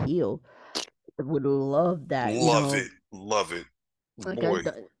Buddy Hield would love that. Love it. Love it. Like Boy.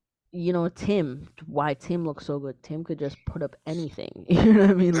 Tim. Why Tim looks so good? Tim could just put up anything. You know what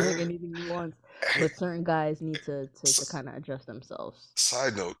I mean? Like Eh, anything he wants. Hey, But certain guys need to s- kind of adjust themselves.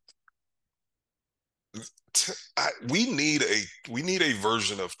 side note, we need a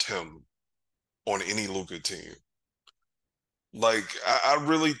version of Tim on any Luka team. Like I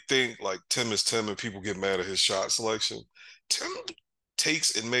really think like Tim is Tim and people get mad at his shot selection. Tim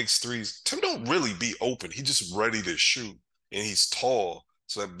takes and makes threes. Tim don't really be open. He just ready to shoot. And he's tall.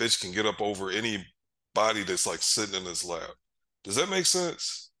 So that bitch can get up over any body that's like sitting in his lap. Does that make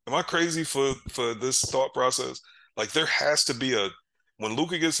sense? Am I crazy for this thought process? Like there has to be a when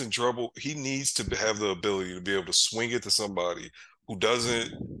Luca gets in trouble, he needs to have the ability to be able to swing it to somebody who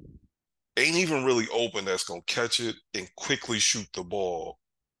doesn't ain't even really open that's gonna catch it and quickly shoot the ball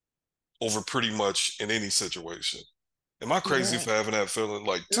over pretty much in any situation. Am I crazy Yeah. for having that feeling?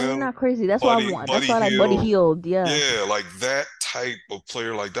 Like No, you're Tim, not crazy. That's why I want. That's Buddy why I like Buddy Hield, Healed. Yeah. yeah, like that type of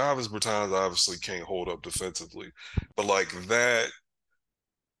player. Like Davis Bertans obviously can't hold up defensively, but like that,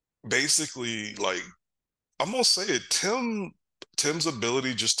 basically, like I'm gonna say it, Tim's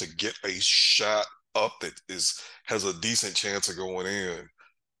ability just to get a shot up that has a decent chance of going in.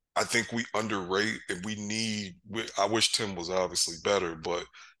 I think we underrate and I wish Tim was obviously better, but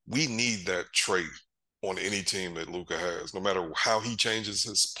we need that trait on any team that Luca has. No matter how he changes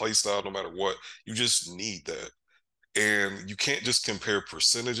his play style, no matter what, you just need that. And you can't just compare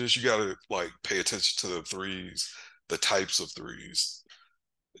percentages. You got to like pay attention to the threes, the types of threes.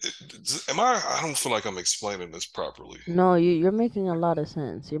 Am I? I don't feel like I'm explaining this properly. No, you're making a lot of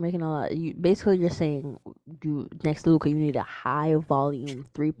sense. You're making a lot. You basically you're saying you next to Luca, you need a high volume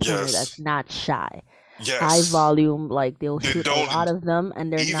 3 pointer that's Yes, not shy. High yes. volume, like they'll They shoot a lot don't of them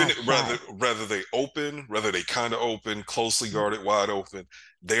and they're even not rather shy. whether they open, whether they kind of open, closely guarded, wide open.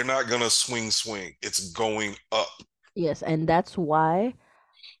 They're not gonna swing. It's going up. Yes, and that's why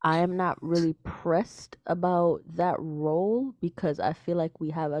I am not really pressed about that role because I feel like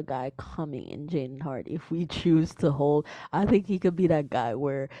we have a guy coming in Jaden Hart. If we choose to hold, I think he could be that guy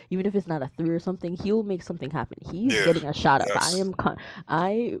where even if it's not a three or something, he'll make something happen. He's Yeah. getting a shot up. Yes.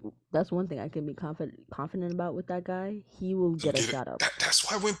 I. That's one thing I can be confident about with that guy. He will To get a get it. shot up. That's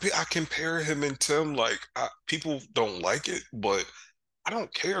why when I compare him and Tim, like people don't like it, but I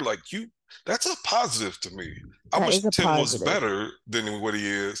don't care. Like you, that's a positive to me. I That wish is a Tim was positive. better than what he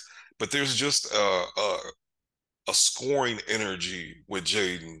is, but there's just a scoring energy with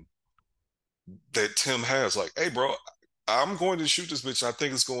Jaden that Tim has. Like, hey, bro, I'm going to shoot this bitch. I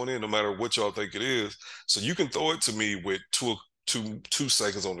think it's going in, no matter what y'all think it is. So you can throw it to me with 2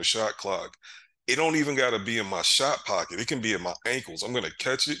 seconds on the shot clock. It don't even got to be in my shot pocket. It can be in my ankles. I'm gonna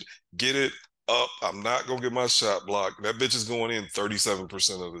catch it, get it up. I'm not gonna get my shot blocked. That bitch is going in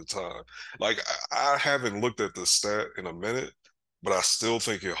 37% of the time. Like I haven't looked at the stat in a minute, but I still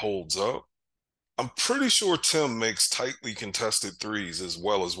think it holds up. I'm pretty sure Tim makes tightly contested threes as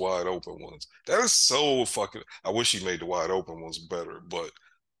well as wide open ones. That is so fucking. I wish he made the wide open ones better, but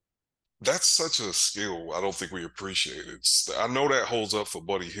that's such a skill. I don't think we appreciate it. I know that holds up for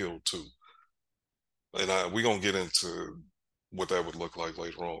Buddy Hield too, and we gonna get into what that would look like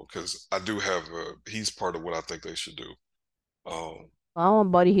later on because I do have. He's part of what I think they should do. Um, I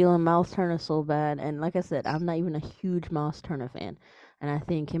want Buddy Hield and Miles Turner so bad, and like I said, I'm not even a huge Miles Turner fan, and I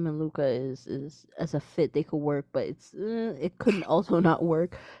think him and Luca is as a fit they could work, but it couldn't also not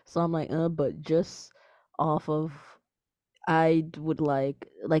work. So I'm like, but just off of, would like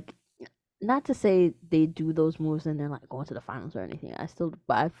not to say they do those moves and they're like going to the finals or anything.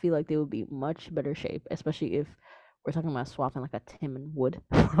 But I feel like they would be much better shape, especially if we're talking about swapping like a Tim and Wood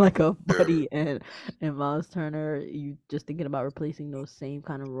for like a yeah, Buddy and Miles Turner. You just thinking about replacing those same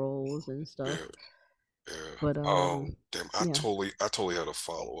kind of roles and stuff. yeah, yeah. But Damn, yeah. I totally had a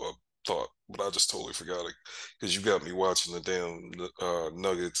follow up thought, but I just totally forgot it because you got me watching the damn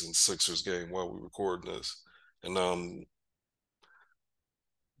Nuggets and Sixers game while we recording this, and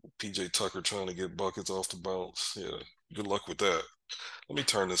PJ Tucker trying to get buckets off the bounce. Yeah, good luck with that. Let me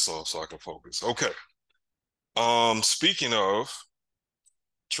turn this off so I can focus. Okay. Speaking of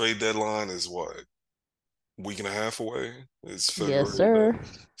trade deadline is what, week and a half away? It's Yes, February sir.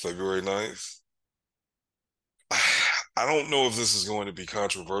 February 9th. I don't know if this is going to be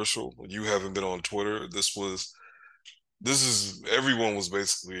controversial. You haven't been on Twitter. This is everyone was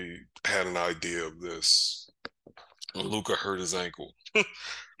basically had an idea of this when Luca hurt his ankle.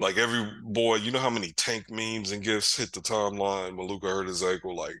 Like every boy, you know how many tank memes and gifs hit the timeline when Luca hurt his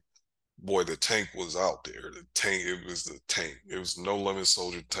ankle? Like, boy, the tank was out there. The tank, it was the tank. It was no limit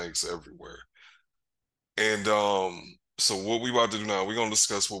soldier tanks everywhere. And so what we about to do now, we're gonna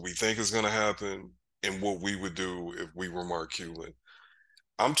discuss what we think is gonna happen and what we would do if we were Mark Cuban.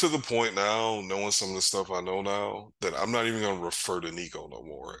 I'm to the point now, knowing some of the stuff I know now, that I'm not even gonna refer to Nico no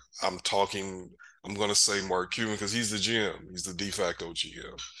more. I'm gonna say Mark Cuban because he's the GM, he's the de facto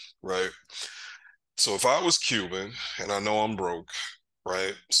GM, right? So if I was Cuban and I know I'm broke,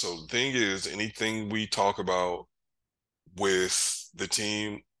 right? So the thing is, anything we talk about with the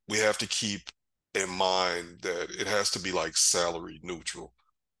team, we have to keep in mind that it has to be like salary neutral.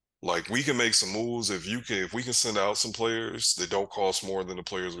 Like we can make some moves if we can send out some players that don't cost more than the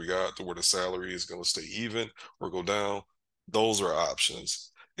players we got to where the salary is going to stay even or go down. Those are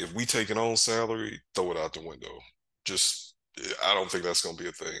options. If we take an on salary, throw it out the window. Just I don't think that's going to be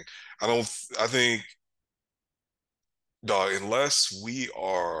a thing. I think dog, unless we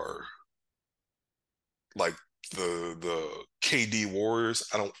are like the KD Warriors,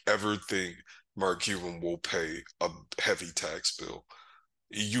 I don't ever think Mark Cuban will pay a heavy tax bill.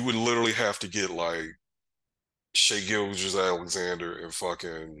 You would literally have to get like Shea Gilgeous-Alexander and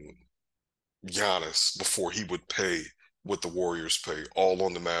fucking Giannis before he would pay what the Warriors pay, all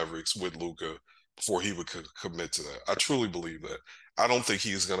on the Mavericks with Luca before he would commit to that. I truly believe that. I don't think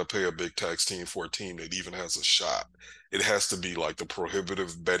he's going to pay a big tax team for a team that even has a shot. It has to be like the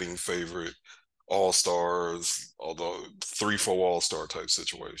prohibitive betting favorite all stars, although 3-4 all star type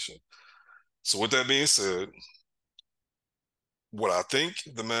situation. So, with that being said, what I think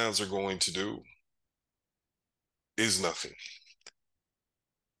the Mavs are going to do is nothing.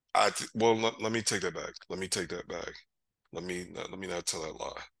 Well, let me take that back. Let me take that back. Let me not tell that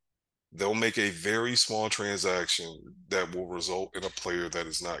lie. They'll make a very small transaction that will result in a player that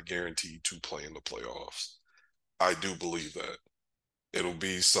is not guaranteed to play in the playoffs. I do believe that. It'll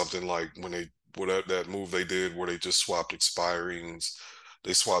be something like when they whatever that move they did where they just swapped expirings.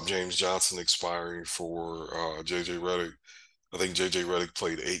 They swapped James Johnson expiring for JJ Redick. I think JJ Redick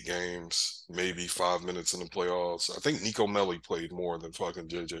played 8 games, maybe 5 minutes in the playoffs. I think Nico Melli played more than fucking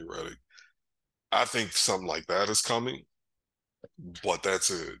JJ Redick. I think something like that is coming, but that's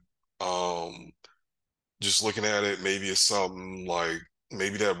it. Um, just looking at it, maybe it's something like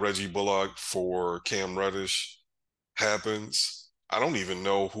maybe that Reggie Bullock for Cam Reddish happens. I don't even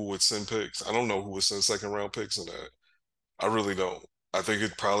know who would send picks. I don't know who would send second round picks in that. I really don't. I think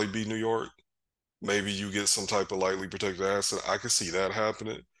it'd probably be New York. Maybe you get some type of lightly protected asset. I could see that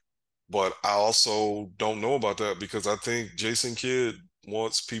happening. But I also don't know about that because I think Jason Kidd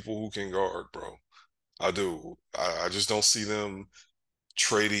wants people who can guard, bro. I do. I just don't see them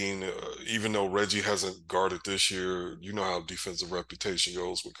trading, even though Reggie hasn't guarded this year. You know how defensive reputation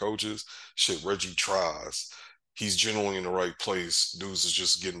goes with coaches. Shit, Reggie tries. He's generally in the right place. Dudes is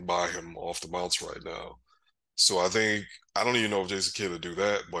just getting by him off the bounce right now. So I don't even know if Jason Kidd will do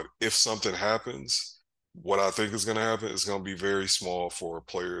that, but if something happens, what I think is going to happen is going to be very small for a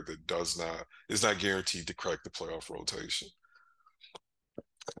player that is not guaranteed to crack the playoff rotation.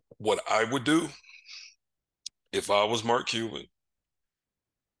 What I would do if I was Mark Cuban,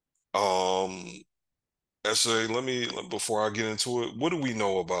 um, SJ, before I get into it, what do we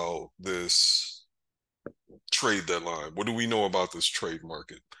know about this trade deadline? What do we know about this trade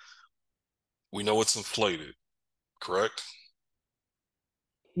market? We know it's inflated, correct?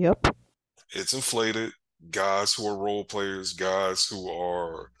 Yep. It's inflated. Guys who are role players, guys who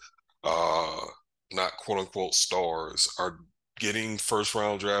are uh, not quote unquote stars, are getting first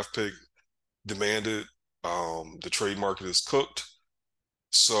round draft pick demanded. The trade market is cooked.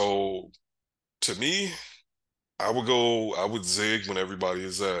 So to me, I would zig when everybody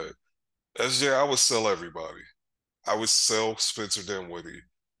is at. SJ, I would sell everybody. I would sell Spencer Dinwiddie.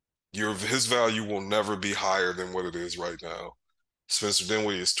 His value will never be higher than what it is right now. Spencer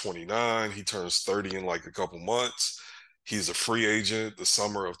Dinwiddie is 29. He turns 30 in like a couple months. He's a free agent the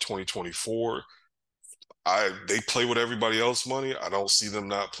summer of 2024. They play with everybody else's money. I don't see them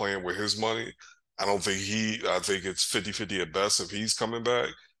not playing with his money. I think it's 50-50 at best if he's coming back.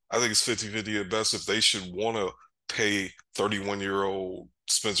 I think it's 50-50 at best if they should want to pay 31-year-old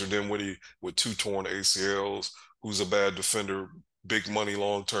Spencer Dinwiddie with 2 torn ACLs, who's a bad defender, big money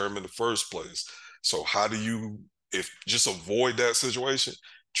long term in the first place. So how do you if just avoid that situation,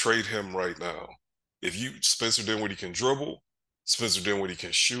 trade him right now. If you Spencer Dinwiddie can dribble, Spencer Dinwiddie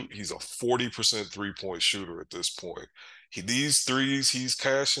can shoot. He's a 40% three-point shooter at this point. These threes he's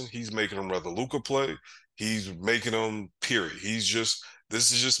cashing, he's making them rather Luka play. He's making them, period. This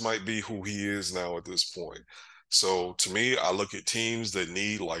is just might be who he is now at this point. So to me, I look at teams that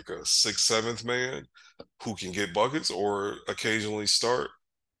need like a sixth, seventh man who can get buckets or occasionally start.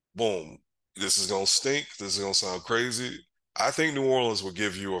 Boom. This is gonna stink. This is gonna sound crazy. I think New Orleans will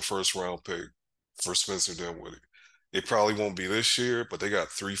give you a first round pick for Spencer Dinwiddie. It probably won't be this year, but they got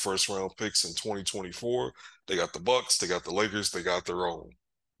 3 first round picks in 2024. They got the Bucks, they got the Lakers, they got their own.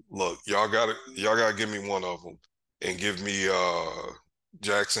 Look, y'all gotta give me one of them and give me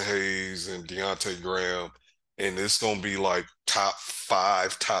Jackson Hayes and Deontay Graham. And it's gonna be like top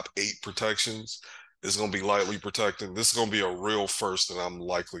 5, top 8 protections. It's gonna be lightly protected. This is gonna be a real first that I'm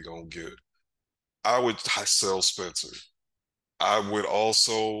likely gonna get. I would sell Spencer. I would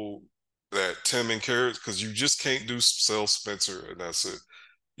also that Tim and Carrots because you just can't do sell Spencer and that's it.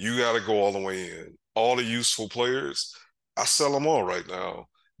 You got to go all the way in. All the useful players, I sell them all right now.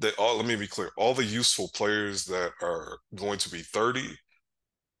 Let me be clear. All the useful players that are going to be 30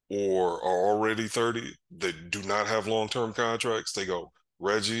 or are already 30 that do not have long-term contracts, they go,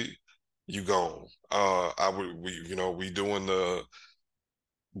 Reggie, you gone. We doing the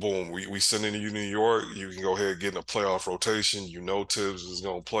boom, we sending you to New York. You can go ahead and get in a playoff rotation. You know Tibbs is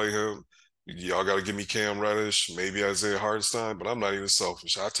gonna play him. Y'all got to give me Cam Reddish, maybe Isaiah Hartenstein, but I'm not even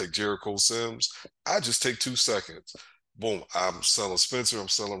selfish. I take Jericho Sims. I just take 2 seconds. Boom, I'm selling Spencer. I'm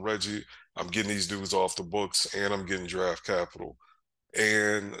selling Reggie. I'm getting these dudes off the books, and I'm getting draft capital.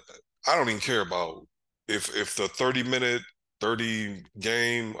 And I don't even care about if the 30-minute, 30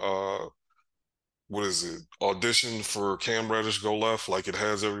 game what is it audition for Cam Reddish go left like it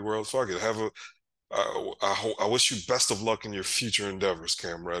has everywhere else. Fuck it. I wish you best of luck in your future endeavors,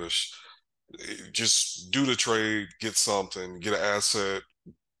 Cam Reddish. Just do the trade, get something, get an asset,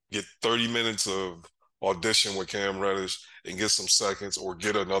 get 30 minutes of audition with Cam Reddish and get some seconds or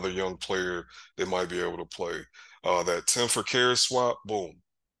get another young player that might be able to play. That Tim for Carry swap, boom.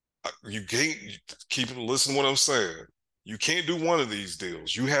 You can't keep listen to what I'm saying. You can't do one of these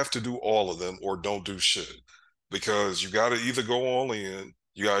deals. You have to do all of them or don't do shit. Because you got to either go all in.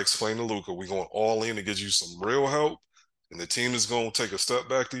 You got to explain to Luka, we're going all in to get you some real help, and the team is going to take a step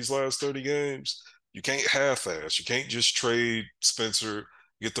back these last 30 games. You can't half-ass. You can't just trade Spencer,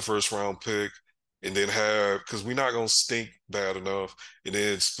 get the first round pick, and then have because we're not going to stink bad enough, and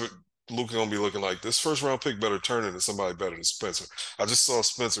then Luka gonna be looking like this first round pick better turn into somebody better than Spencer. I just saw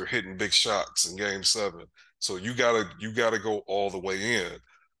Spencer hitting big shots in game 7. So you gotta go all the way in.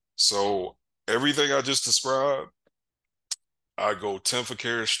 So everything I just described, I go Tim for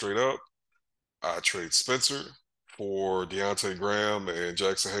carry straight up. I trade Spencer for Deontay Graham and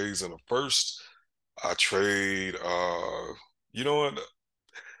Jackson Hayes in a first. I trade you know what?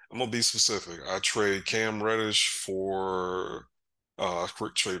 I'm gonna be specific. I trade Cam Reddish for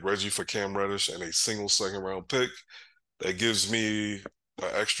quick trade Reggie for Cam Reddish and a single second round pick. That gives me an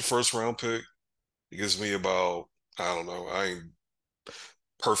extra first round pick. It gives me about, I don't know, I ain't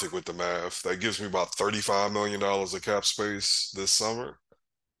perfect with the math. That gives me about $35 million of cap space this summer.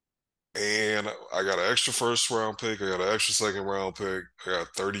 And I got an extra first round pick. I got an extra second round pick. I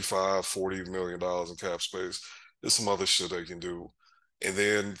got 35, $40 million in cap space. There's some other shit they can do. And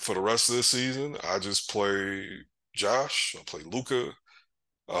then for the rest of the season, I just play Josh. I play Luka.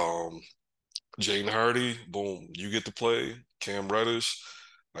 Um, Jaden Hardy, boom, you get to play. Cam Reddish.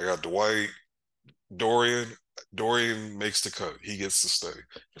 I got Dwight, Dorian. Dorian makes the cut. He gets to stay.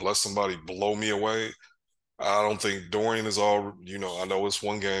 Unless somebody blow me away, I don't think Dorian is all, I know it's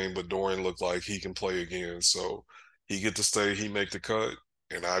one game, but Dorian looked like he can play again. So he get to stay, he make the cut.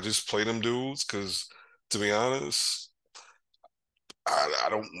 And I just play them dudes because to be honest, I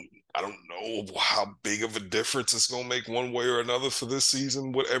don't know how big of a difference it's gonna make one way or another for this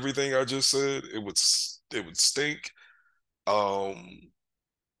season with everything I just said. It would stink. Um,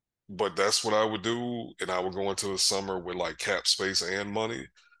 but that's what I would do, and I would go into the summer with like cap space and money.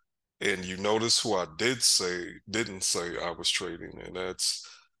 And you notice who I didn't say I was trading, and that's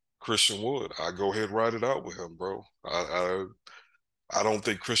Christian Wood. I go ahead ride it out with him, bro. I don't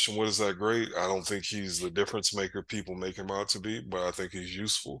think Christian Wood is that great. I don't think he's the difference maker people make him out to be, but I think he's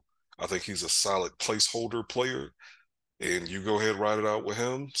useful. I think he's a solid placeholder player. And you go ahead, ride it out with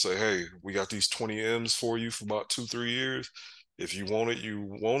him. Say, hey, we got these 20 M's for you for about 2, 3 years. If you want it, you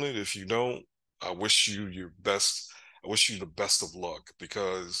want it. If you don't, I wish you your best. I wish you the best of luck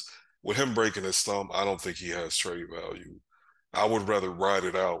because with him breaking his thumb, I don't think he has trade value. I would rather ride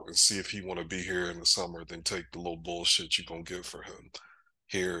it out and see if he want to be here in the summer than take the little bullshit you're gonna give for him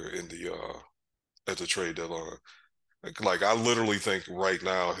here in the at the trade deadline. Like I literally think right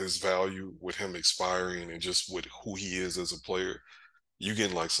now his value with him expiring and just with who he is as a player, you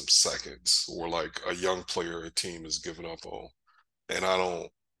get like some seconds or like a young player a team is giving up on. And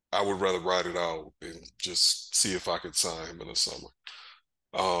I would rather ride it out and just see if I could sign him in the summer.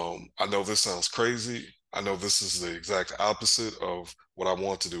 I know this sounds crazy. I know this is the exact opposite of what I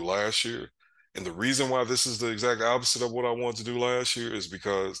wanted to do last year. And the reason why this is the exact opposite of what I wanted to do last year is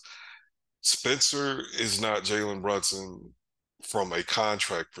because Spencer is not Jalen Brunson from a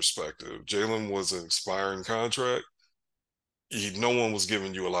contract perspective. Jalen was an expiring contract. No one was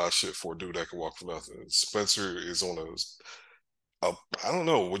giving you a lot of shit for a dude that could walk for nothing. Spencer is on I don't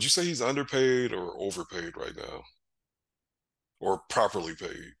know. Would you say he's underpaid or overpaid right now, or properly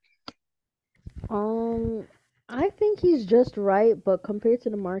paid? Um, I think he's just right, but compared to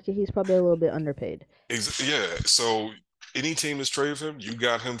the market, he's probably a little bit underpaid. Yeah. So any team that's traded him, you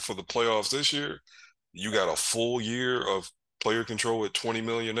got him for the playoffs this year. You got a full year of player control at 20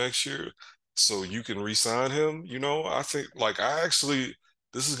 million next year. So you can re-sign him. I think like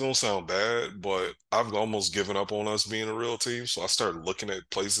this is gonna sound bad, but I've almost given up on us being a real team. So I started looking at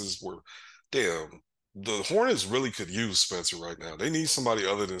places where, damn, the Hornets really could use Spencer right now. They need somebody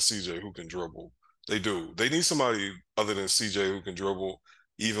other than CJ who can dribble. They do. They need somebody other than CJ who can dribble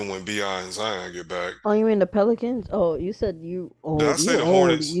even when BI and Zion get back. Oh, you mean the Pelicans? Oh, you said you Did I old. say You the old.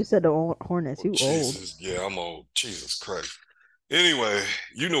 Hornets? You said the Hornets. Oh, You old. Jesus. Yeah, I'm old. Jesus Christ. Anyway,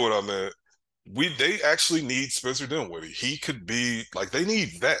 you know what I meant. They actually need Spencer Dinwiddie. He could be like they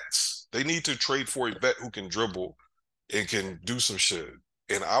need vets. They need to trade for a vet who can dribble and can do some shit.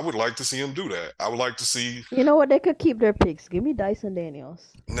 And I would like to see him do that. I would like to see You know what? They could keep their picks. Give me Dyson Daniels.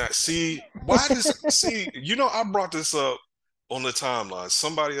 not see I brought this up on the timeline.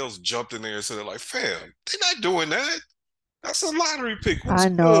 Somebody else jumped in there and said like, fam, they're not doing that. That's a lottery pick. What's I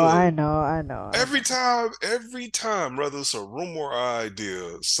know. good? I know. I know. I know. Every time, whether it's a rumor or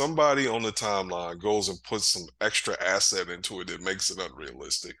idea, somebody on the timeline goes and puts some extra asset into it that makes it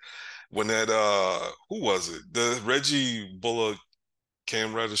unrealistic. when that who was it? The Reggie Bullock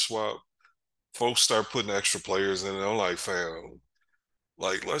Cam Reddish swap. Folks start putting extra players in, and I'm like, fam,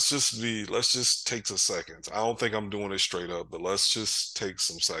 like let's just take some seconds. I don't think I'm doing it straight up, but let's just take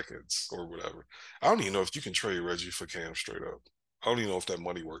some seconds or whatever. I don't even know if you can trade Reggie for Cam straight up. I don't even know if that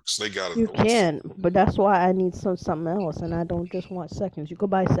money works. They gotta You throw us. can, but that's why I need something else, and I don't just want seconds. You could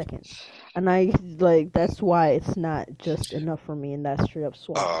buy seconds, and I like that's why it's not just enough for me in that straight up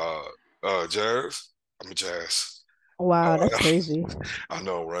swap. Uh, Jazz. I'm a Jazz. Wow, that's Uh, crazy. I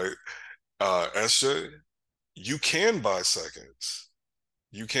know, right? SJ, you can buy seconds.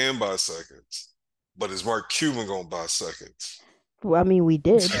 You can buy seconds, but is Mark Cuban gonna buy seconds? Well, I mean, we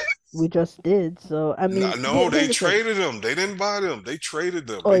did, we just did. So I mean, No, here's they the thing. traded them. They didn't buy them. They traded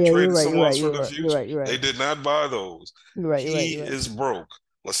them. Oh They yeah, you're traded right. You're someone right. else for You're the right. You're future. right. You're They right. did not buy those. You're right. You're right. He You're right. is broke.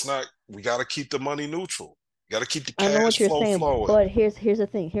 Let's not. We got to keep the money neutral. Got to keep the I know cash what you're flow saying, flowing. but here's the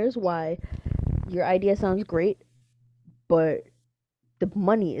thing. Here's why your idea sounds great, but the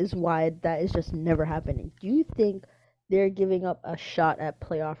money is why that is just never happening. Do you think they're giving up a shot at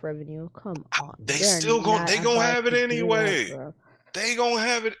playoff revenue? Come on, They they're still going. not They gonna about have it to do that, anyway. bro. They gonna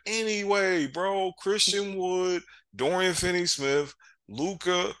have it anyway, bro. Christian Wood, Dorian Finney-Smith,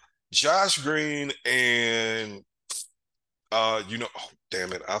 Luca, Josh Green, and oh,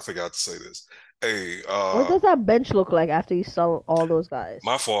 damn it, I forgot to say this. Hey, What does that bench look like after you sell all those guys?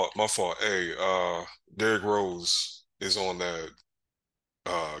 my fault, my fault. Hey, Derrick Rose is on that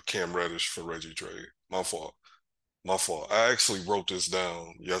Cam Reddish for Reggie trade. My fault. My fault. I actually wrote this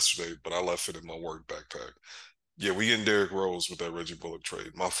down yesterday, but I left it in my work backpack. Yeah, we getting Derrick Rose with that Reggie Bullock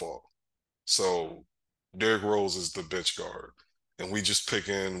trade. My fault. So Derrick Rose is the bench guard. And we just pick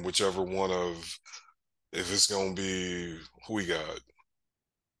in whichever one of if it's gonna be who we got.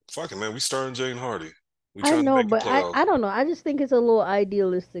 Fucking man, we starting Jane Hardy. We I trying to know, make the but playoffs. I don't know. I just think it's a little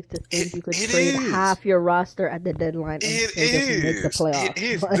idealistic to It think you could it trade is. half your roster at the deadline and It still just make the is. It playoffs.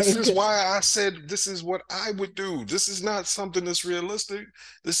 is. This is Like, why I said this is what I would do. This is not something that's realistic.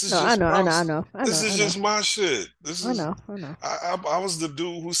 This is no, I just know, what I I know, I was. know, I know, This is I know, just my shit. This I is. know, I know. I was the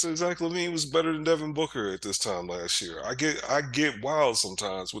dude who said Zach LaVine was better than Devin Booker at this time last year. I get wild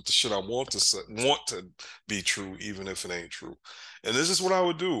sometimes with the shit I want to be true, even if it ain't true. And this is what I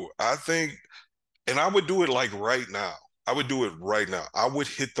would do. I think, and I would do it like right now. I would do it right now. I would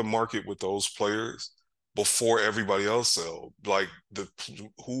hit the market with those players before everybody else sell. Like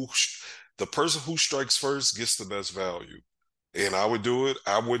who the person who strikes first gets the best value. And I would do it.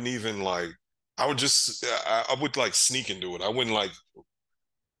 I wouldn't even like I would just I would like sneak and do it. I wouldn't like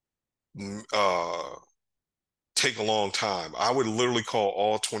uh take a long time. I would literally call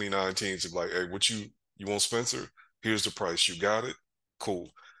all 29 teams and be like, hey, what you want Spencer? Here's the price. You got it? Cool.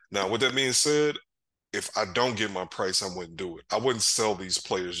 Now, with that being said, if I don't get my price, I wouldn't do it. I wouldn't sell these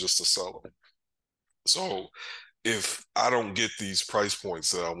players just to sell them. So if I don't get these price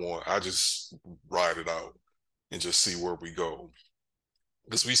points that I want, I just ride it out and just see where we go.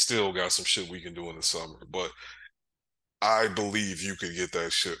 Because we still got some shit we can do in the summer. But I believe you could get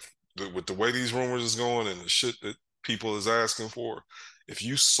that shit. With the way these rumors is going and the shit that people is asking for, if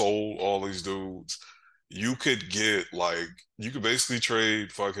you sold all these dudes, you could get like you could basically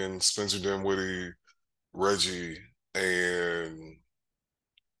trade fucking Spencer Dinwiddie, Reggie, and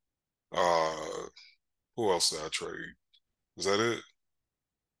uh who else did I trade? Is that it?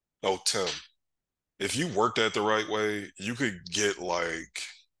 Oh, Tim. If you worked that the right way, you could get like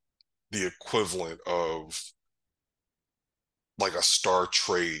the equivalent of like a star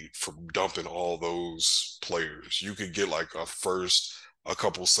trade for dumping all those players. You could get like a first, a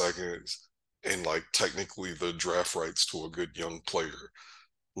couple seconds, and like technically the draft rights to a good young player.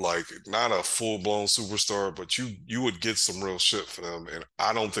 Like not a full blown superstar, but you would get some real shit for them. And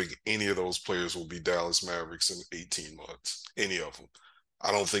I don't think any of those players will be Dallas Mavericks in 18 months. Any of them.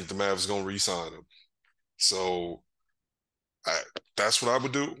 I don't think the Mavs gonna re-sign them. So I, that's what I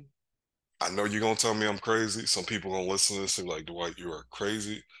would do. I know you're gonna tell me I'm crazy. Some people gonna listen to this and be like, Dwight, you are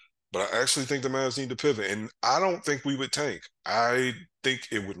crazy. But I actually think the Mavs need to pivot, and I don't think we would tank. I think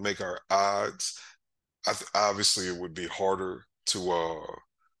it would make our odds. Obviously, it would be harder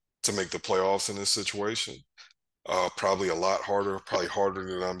to make the playoffs in this situation. Probably a lot harder, probably harder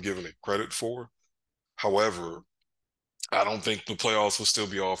than I'm giving it credit for. However, I don't think the playoffs will still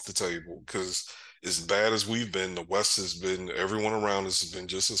be off the table because as bad as we've been, the West has been, everyone around us has been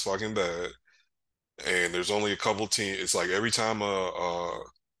just as fucking bad. And there's only a couple teams. It's like every time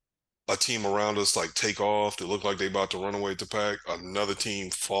a team around us like take off, they look like they about to run away to pack, another team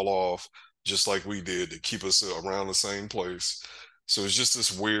fall off just like we did to keep us around the same place. So it's just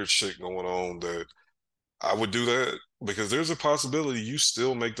this weird shit going on that I would do that because there's a possibility you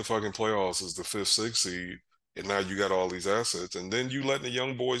still make the fucking playoffs as the fifth, sixth seed, and now you got all these assets, and then you letting the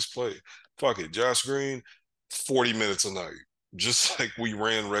young boys play. Fuck it, Josh Green, 40 minutes a night, just like we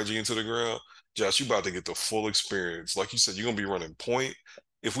ran Reggie into the ground. Josh, you about to get the full experience. Like you said, you're gonna be running point.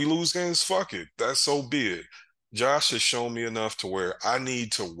 If we lose games, fuck it. That's so be it. Josh has shown me enough to where I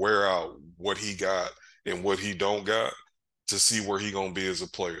need to wear out what he got and what he don't got to see where he gonna be as a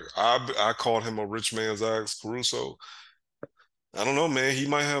player. I called him a rich man's Alex Caruso. I don't know, man. He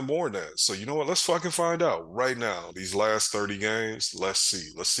might have more than that. So you know what? Let's fucking find out right now. These last 30 games, let's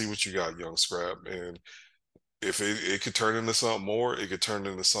see. Let's see what you got, young scrap. And if it could turn into something more, it could turn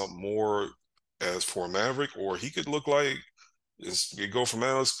into something more as for Maverick, or he could look like it go from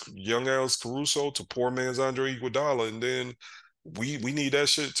young Alex Caruso to poor man's Andre Iguodala, and then we need that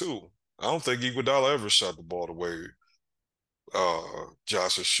shit too. I don't think Iguodala ever shot the ball the way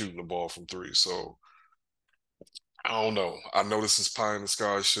Josh is shooting the ball from three. So I don't know. I know this is pie in the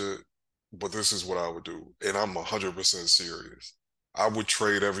sky shit, but this is what I would do. And I'm 100% serious. I would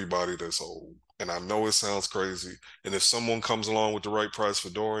trade everybody that's old. And I know it sounds crazy. And if someone comes along with the right price for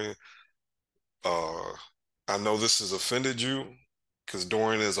Dorian, uh, I know this has offended you because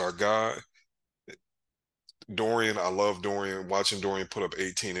Dorian is our guy. Dorian, I love Dorian. Watching Dorian put up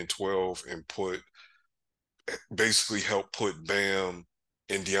 18 and 12 and basically help put Bam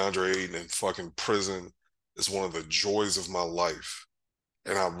and DeAndre Ayton in fucking prison is one of the joys of my life.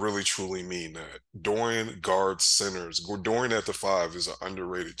 And I really truly mean that. Dorian guards centers. Dorian at the five is an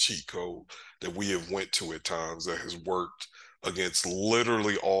underrated cheat code that we have went to at times that has worked against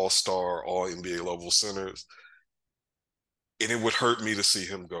literally all-star, all NBA level centers. And it would hurt me to see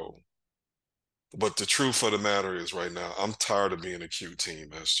him go. But the truth of the matter is right now, I'm tired of being a cute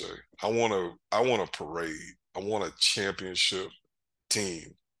team, SJ. I want a parade. I want a championship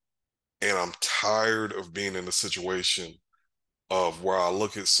team. And I'm tired of being in a situation of where I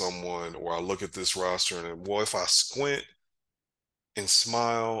look at someone or I look at this roster and well, if I squint and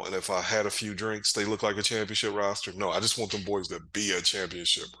smile and if I had a few drinks, they look like a championship roster. No, I just want them boys to be a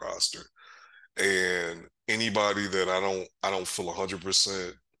championship roster. And anybody that I don't feel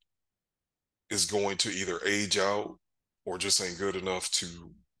 100% is going to either age out or just ain't good enough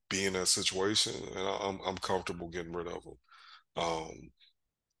to be in that situation, and I'm comfortable getting rid of them. Um,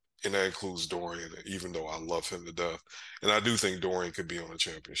 and that includes Dorian, even though I love him to death. And I do think Dorian could be on a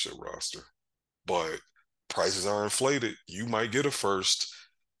championship roster, but prices are inflated. You might get a first.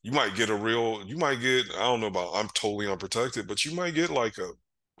 You might get, I don't know about, I'm totally unprotected, but you might get like a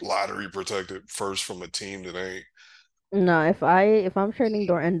lottery protected first from a team that ain't. No, if I'm trading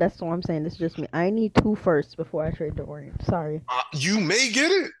Dorian, that's what I'm saying. It's just me. I need two firsts before I trade Dorian. Sorry. You may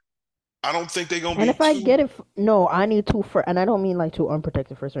get it. I don't think they're going to And be if I too. get it, no, I need two first, and I don't mean like two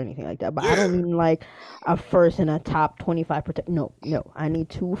unprotected first or anything like that. But I Yeah, don't mean like a first and a top 25 protect. No, no, I need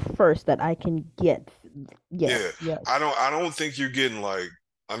two first that I can get. Yes, yeah. yes. I don't think you're getting like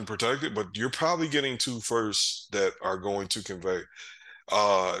unprotected, but you're probably getting two firsts that are going to convey.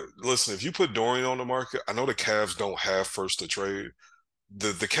 Listen, if you put Dorian on the market, I know the Cavs don't have first to trade.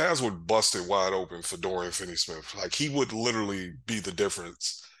 The Cavs would bust it wide open for Dorian Finney-Smith. Like he would literally be the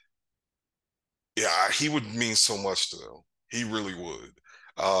difference. Yeah, he would mean so much to them. He really would.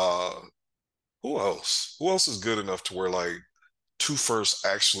 Uh, who else? Who else is good enough to where like two firsts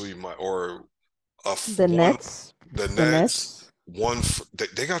actually might or The one Nets, the the Nets Nets.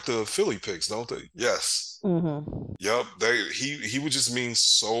 they got the Philly picks, don't they? Yes. Mm-hmm. Yep. He would just mean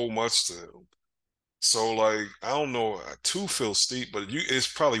so much to them. So like I don't know, two feels steep, but it's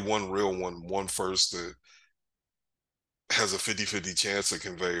probably one real one first that has a 50-50 chance of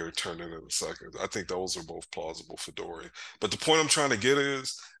convey or turn into the second. I think those are both plausible for Dorian. But the point I'm trying to get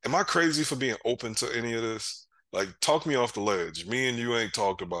is, am I crazy for being open to any of this? Like, talk me off the ledge. Me and you ain't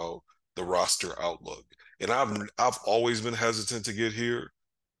talked about the roster outlook. And I've always been hesitant to get here.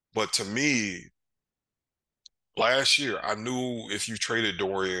 But to me, last year, I knew if you traded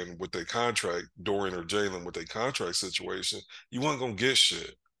Dorian with a contract, Dorian or Jalen with a contract situation, you weren't gonna get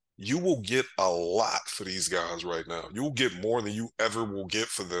shit. You will get a lot for these guys right now. You will get more than you ever will get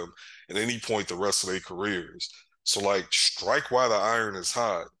for them at any point the rest of their careers. So like strike while the iron is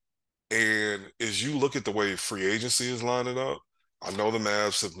hot. And as you look at the way free agency is lining up, I know the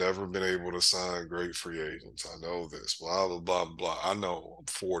Mavs have never been able to sign great free agents. I know this, blah, blah, blah, blah. I know I'm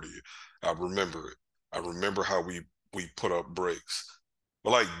 40. I remember it. I remember how we put up breaks.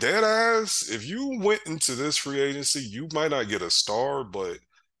 But like dead ass, if you went into this free agency, you might not get a star, but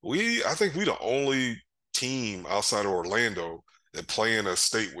I think we the only team outside of Orlando that play in a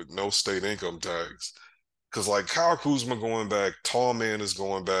state with no state income tax. Cause like Kyle Kuzma going back, Tall Man is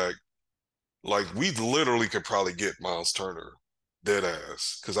going back, Like we literally could probably get Miles Turner dead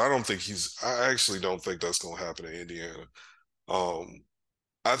ass because I don't think he's. I actually don't think that's gonna happen in Indiana. Um,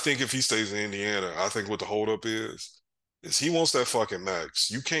 I think if he stays in Indiana, I think what the holdup is he wants that fucking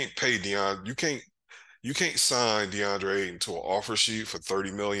max. You can't pay Deion. You can't sign DeAndre Ayton to an offer sheet for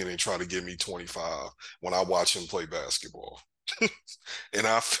 30 million and try to give me 25 when I watch him play basketball. And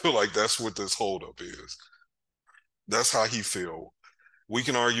I feel like that's what this holdup is. That's how he feel. We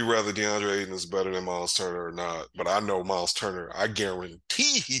can argue whether DeAndre Ayton is better than Miles Turner or not, but I know Miles Turner. I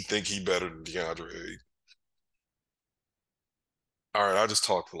guarantee he think he better than DeAndre Ayton. All right, I just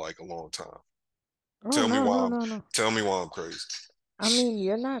talked for like a long time. Oh Tell me no, why no, I'm no, no. tell me why I'm crazy. I mean,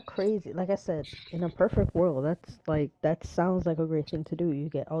 you're not crazy. Like I said, in a perfect world, that's like that sounds like a great thing to do. You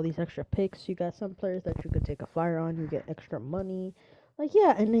get all these extra picks. You got some players that you could take a flyer on. You get extra money. Like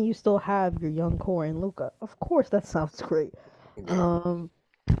yeah, and then you still have your young core and Luca. Of course, that sounds great. Yeah. Um,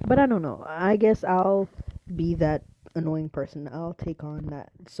 but I don't know. I guess I'll be that annoying person. I'll take on that.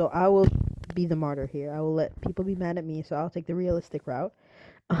 So I will be the martyr here. I will let people be mad at me. So I'll take the realistic route.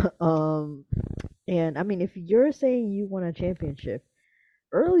 um, and I mean, if you're saying you want a championship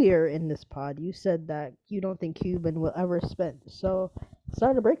earlier in this pod, you said that you don't think Cuban will ever spend. So,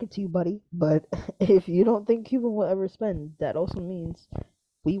 sorry to break it to you, buddy, but if you don't think Cuban will ever spend, that also means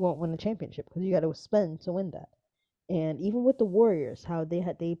we won't win the championship because you got to spend to win that. And even with the Warriors, how they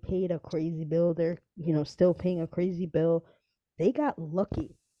paid a crazy bill, they're still paying a crazy bill. They got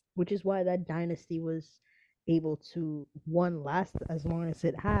lucky, which is why that dynasty was able to one last as long as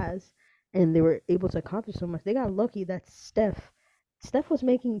it has, and they were able to accomplish so much. They got lucky that Steph was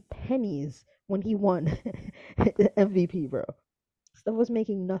making pennies when he won MVP, bro. Steph was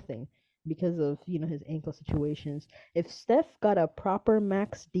making nothing because of his ankle situations. If Steph got a proper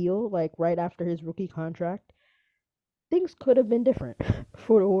max deal like right after his rookie contract, things could have been different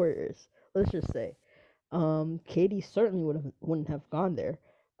for the Warriors. Let's just say, KD certainly wouldn't have gone there.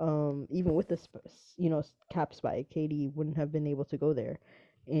 Even with the cap spike, KD wouldn't have been able to go there,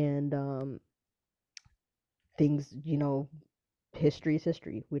 and things history is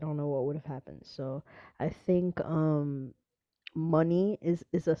history. We don't know what would have happened. So I think money is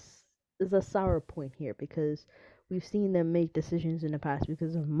a sour point here because we've seen them make decisions in the past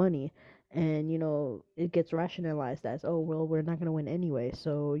because of money, and it gets rationalized as, oh well, we're not going to win anyway,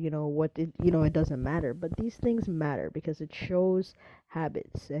 so it doesn't matter. But these things matter because it shows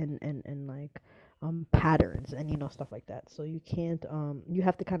habits and like patterns and stuff like that. So you can't you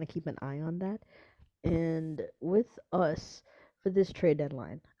have to kind of keep an eye on that. And with us for this trade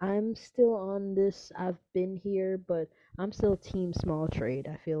deadline, I'm still on this. I've been here, but I'm still team small trade.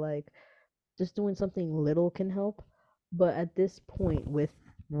 I feel like just doing something little can help. But at this point, with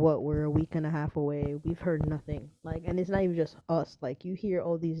what we're a week and a half away, we've heard nothing. Like, and it's not even just us. Like, you hear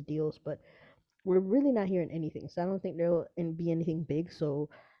all these deals, but we're really not hearing anything. So I don't think there'll be anything big. So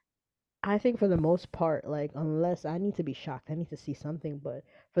I think for the most part, like unless I need to be shocked, I need to see something. But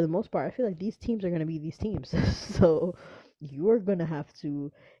for the most part, I feel like these teams are gonna be these teams. So you're gonna have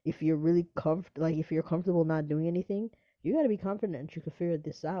to, if you're really like if you're comfortable not doing anything, you gotta be confident that you can figure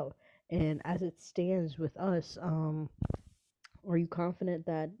this out. And as it stands with us, are you confident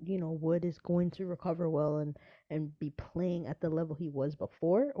that Wood is going to recover well and be playing at the level he was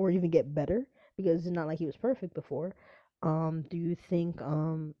before, or even get better? Because it's not like he was perfect before. Do you think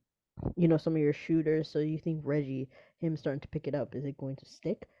some of your shooters. So you think Reggie, him starting to pick it up, is it going to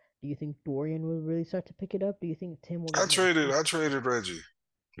stick? Do you think Dorian will really start to pick it up? Do you think Tim will I get more traded I consistent? traded Reggie.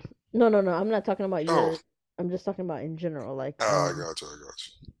 No, no, no. I'm not talking about Oh, your. I'm just talking about in general. Like, I got you. I got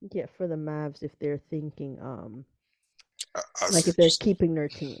you. yeah, for the Mavs, if they're thinking, I like see if what you're they're saying. keeping their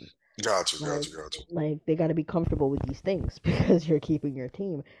team, Got you. Got like, you. Got you. they got to be comfortable with these things because you're keeping your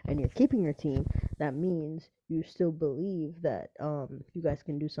team, and you're keeping your team. That means you still believe that you guys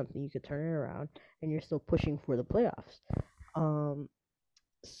can do something. You could turn it around, and you're still pushing for the playoffs. Um,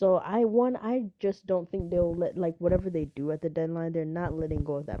 So I just don't think they'll let like whatever they do at the deadline, they're not letting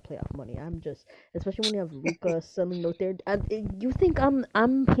go of that playoff money. I'm just especially when you have Luca selling out there. You think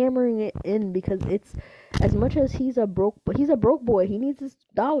I'm hammering it in because it's as much as he's a broke boy. He needs his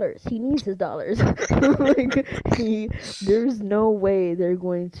dollars. He needs his dollars. Like there's no way they're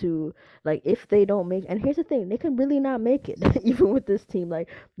going to like if they don't make. And here's the thing, they can really not make it even with this team. Like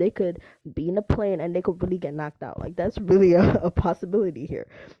they could be in a plane and they could really get knocked out. Like that's really a possibility here.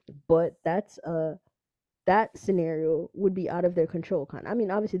 But that scenario would be out of their control kind. I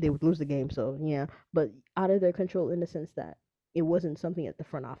mean, obviously they would lose the game, so yeah, but out of their control in the sense that it wasn't something that the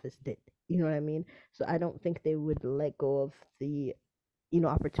front office did. You know what I mean? So I don't think they would let go of the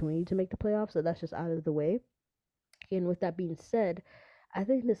opportunity to make the playoffs. So that's just out of the way. And with that being said, I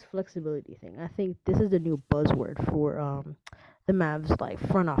think this flexibility thing. I think this is the new buzzword for the Mavs like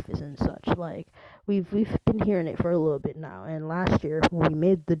front office and such. Like we've been hearing it for a little bit now. And last year when we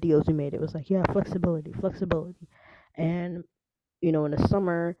made the deals we made, it was like yeah, flexibility, flexibility. And in the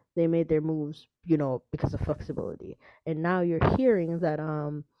summer they made their moves, because of flexibility. And now you're hearing that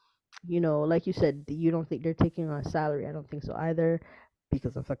like you said, you don't think they're taking on salary. I don't think so either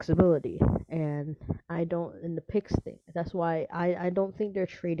because of flexibility. And I don't in the picks thing. That's why I don't think they're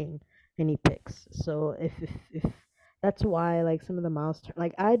trading any picks. So if that's why like some of the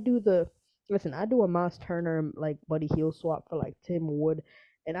like I do a Miles Turner like Buddy Hield swap for like Tim Wood,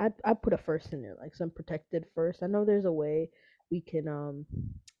 and I put a first in there, like some protected first. I know there's a way we can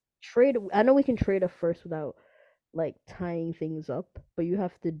trade. I know we can trade a first without like tying things up, but you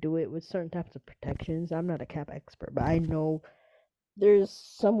have to do it with certain types of protections. I'm not a cap expert, but I know there's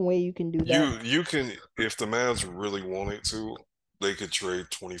some way you can do that. You can, if the Mavs really wanted to, they could trade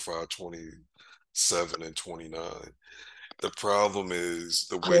 25, 27, and 29. The problem is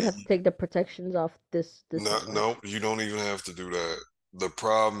the They'd way have to take the protections off this no, one, right? no, you don't even have to do that. The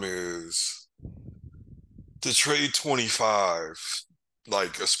problem is to trade 25,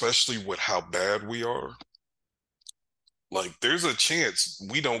 like especially with how bad we are, like there's a chance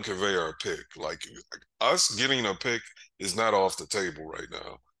we don't convey our pick. Like us getting a pick is not off the table right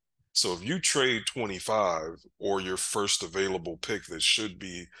now. So if you trade 25 or your first available pick that should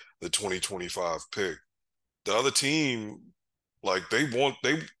be the 2025 pick, the other team, like they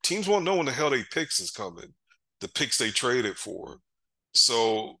teams won't know when the hell they picks is coming, the picks they traded for.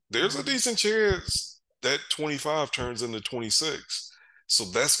 So there's a Mm. decent chance that 25 turns into 26. So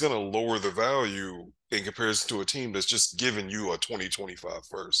that's going to lower the value in comparison to a team that's just giving you a 2025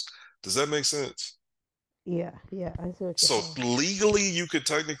 first. Does that make sense? Yeah, yeah, I see what you're So saying. legally, you could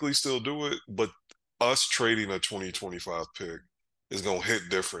technically still do it, but us trading a 2025 pick is going to hit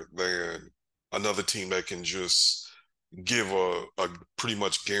different than another team that can just give a pretty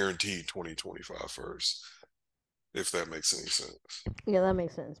much guaranteed 2025 first, if that makes any sense. Yeah, that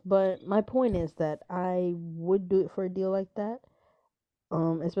makes sense. But my point is that I would do it for a deal like that.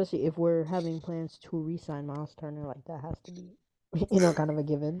 Especially if we're having plans to re-sign Miles Turner, like that has to be, Yeah. kind of a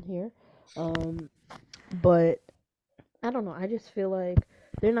given here. Um, but I don't know. I just feel like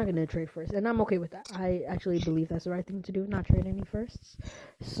they're not gonna trade first, and I'm okay with that. I actually believe that's the right thing to do, not trade any firsts.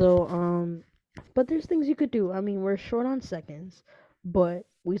 So, but there's things you could do. I mean, we're short on seconds, but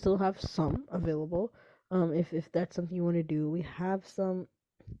we still have some available. If that's something you want to do, we have some.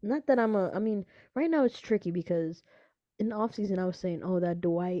 Not that I mean, right now it's tricky because in the off season, I was saying, oh, that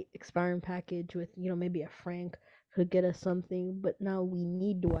Dwight expiring package with maybe a Frank could get us something, but now we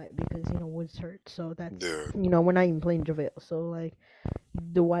need Dwight because Woods hurt, so that's Yeah. we're not even playing JaVale, so like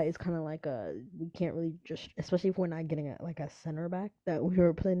Dwight is kind of like we can't really just, especially if we're not getting like a center back that we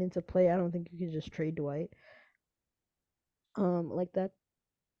were planning to play. I don't think you can just trade Dwight like that,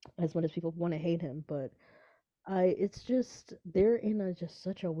 as much as people want to hate him, but it's just they're in a just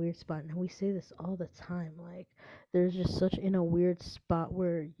such a weird spot, and we say this all the time. Like there's just such in a weird spot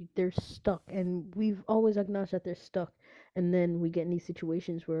where they're stuck, and we've always acknowledged that they're stuck. And then we get in these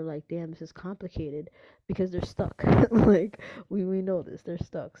situations where like, damn, this is complicated because they're stuck. Like we know this, they're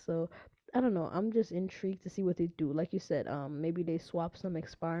stuck. So I don't know. I'm just intrigued to see what they do. Like you said, maybe they swap some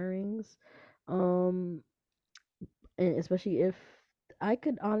expirings, um, and especially if I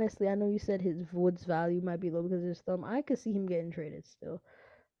could honestly, I know you said his Woods value might be low because of his thumb. I could see him getting traded still,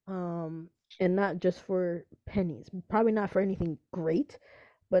 um, and not just for pennies. Probably not for anything great,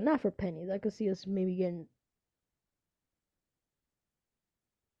 but not for pennies. I could see us maybe getting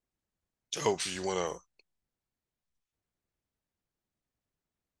Hopefully you went out.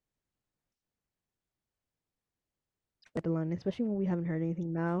 at the line, especially when we haven't heard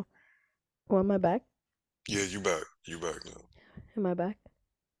anything now. Oh, am I back? Yeah, you back. You back now. Am I back?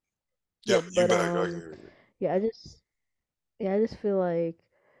 Yeah, Yep, you but back. I can hear you. yeah, I just feel like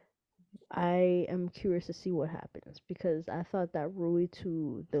I am curious to see what happens because I thought that Rui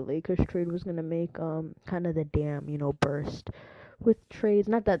to the Lakers trade was gonna make kind of the dam, burst with trades.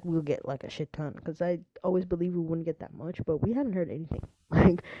 Not that we'll get like a shit ton because I always believe we wouldn't get that much, but we haven't heard anything.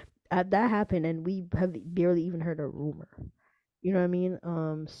 Like that happened, and we have barely even heard a rumor. You know what I mean?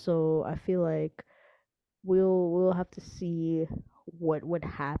 So I feel like we'll have to see what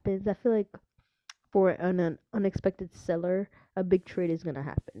happens. I feel like for an unexpected seller, a big trade is gonna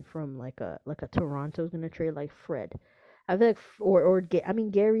happen from like a Toronto's gonna trade like Fred. I feel like I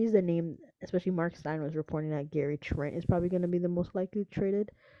mean Gary's the name, especially Mark Stein was reporting that Gary Trent is probably gonna be the most likely traded.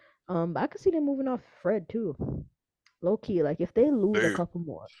 But I could see them moving off Fred too, low key. Like if they lose a They couple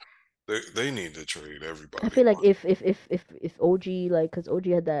more. They need to trade I everybody. feel like if OG, like, cause OG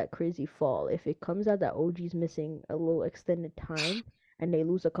had that crazy fall. If it comes out that OG's missing a little extended time and they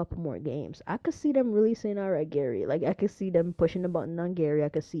lose a couple more games, I could see them really saying, "All right, Gary." Like I could see them pushing the button on Gary. I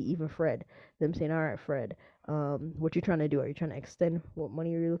could see even Fred them saying, "All right, Fred, what you trying to do? Are you trying to extend what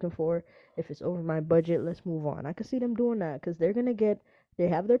money are you looking for? If it's over my budget, let's move on." I could see them doing that because they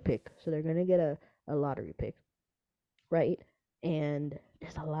have their pick, so they're gonna get a lottery pick, right? And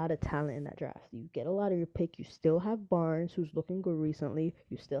there's a lot of talent in that draft. You get a lot of your pick. You still have Barnes, who's looking good recently.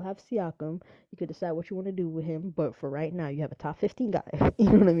 You still have Siakam. You could decide what you want to do with him. But for right now, you have a top 15 guy. You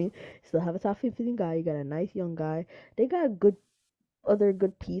know what I mean? You still have a top 15 guy. You got a nice young guy. They got other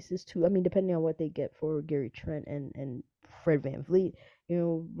good pieces too. I mean, depending on what they get for Gary Trent and Fred Van Vliet,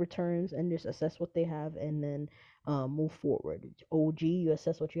 returns and just assess what they have and then move forward. OG, you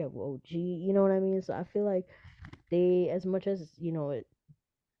assess what you have with OG. You know what I mean? So I feel like they, as much as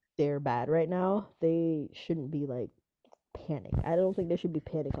they're bad right now, they shouldn't be like panic. I don't think there should be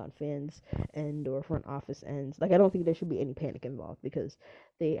panic on fans and or front office ends. Like I don't think there should be any panic involved because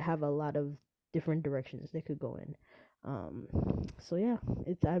they have a lot of different directions they could go in. Um, so yeah,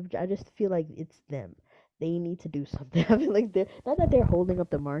 I just feel like it's them. They need to do something. I feel like they're not that they're holding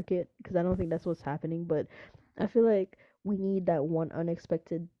up the market because I don't think that's what's happening, but I feel like we need that one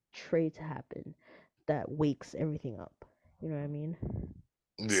unexpected trade to happen that wakes everything up. You know what I mean?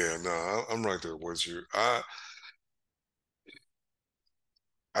 Yeah, no, I'm right there with you.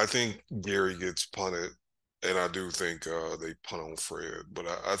 I think Gary gets punted, and I do think they punt on Fred, but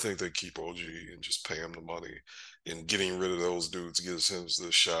I think they keep OG and just pay him the money. And getting rid of those dudes gives him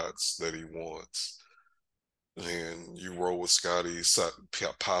the shots that he wants. And you roll with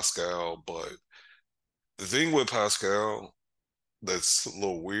Pascal, but the thing with Pascal that's a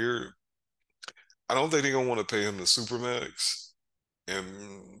little weird, I don't think they're gonna want to pay him the supermax.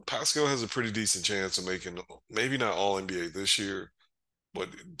 And Pascal has a pretty decent chance of making maybe not all NBA this year, but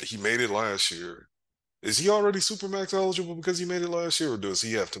he made it last year. Is he already Supermax eligible because he made it last year, or does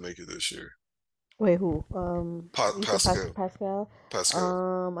he have to make it this year? Wait, who? You said Pascal. Pascal. Pascal.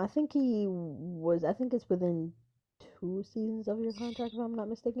 I think he was. I think it's within 2 seasons of your contract, if I'm not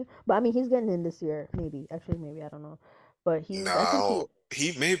mistaken. But I mean, he's getting in this year, maybe. Actually, maybe I don't know. But he's. I think Now he.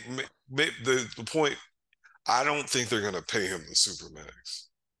 he made the point. I don't think they're gonna pay him the Supermax.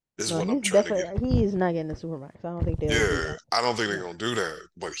 Is No, what I'm he's trying to get. definitely. He is not getting the supermax. I don't think they'll do Yeah, that. I don't think they're No. gonna do that,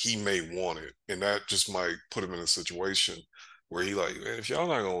 but he may want it, and that just might put him in a situation where he like, man, if y'all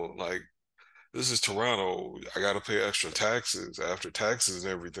not gonna like, this is Toronto, I got to pay extra taxes after taxes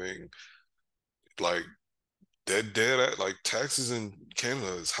and everything. Like dead like taxes in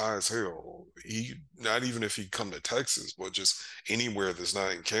Canada is high as hell. He not even if he come to Texas, but just anywhere that's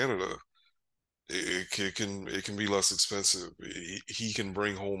not in Canada, it can be less expensive. He can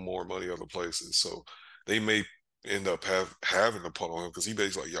bring home more money other places. So they may end up having to put on him because he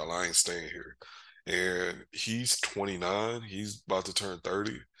basically like, y'all, I ain't staying here. And he's 29. He's about to turn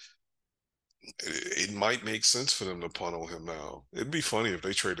 30. It might make sense for them to punt on him now. It'd be funny if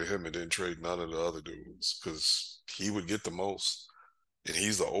they traded him and didn't trade none of the other dudes because he would get the most and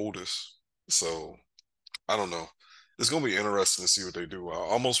he's the oldest. So I don't know. It's gonna be interesting to see what they do. I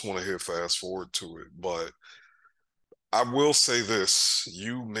almost want to hit fast forward to it, but I will say this.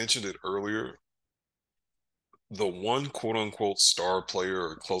 You mentioned it earlier. The one quote unquote star player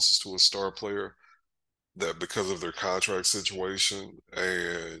or closest to a star player that because of their contract situation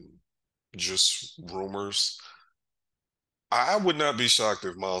and just rumors, I would not be shocked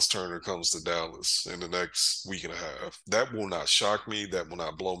if Miles Turner comes to Dallas in the next week and a half. That will not shock me. That will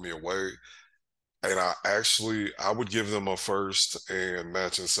not blow me away. And I would give them a first and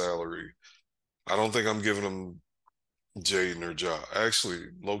matching salary. I don't think I'm giving them Jaden or Josh. Actually,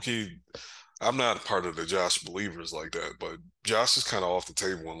 low key, I'm not part of the Josh believers like that, but Josh is kind of off the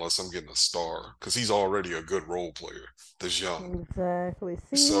table unless I'm getting a star because he's already a good role player this young. Exactly.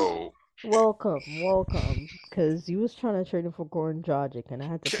 See, So, welcome. Because you was trying to trade him for Goran Dragic, and I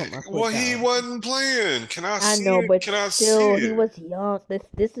had to put my foot well, he down. wasn't playing. Can I I see know, it? but Can I see still, he it? was young.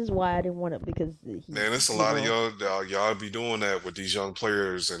 This is why I didn't want it because Man, it's a lot of y'all be doing that with these young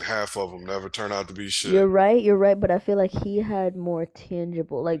players, and half of them never turn out to be shit. you're right, but I feel like he had more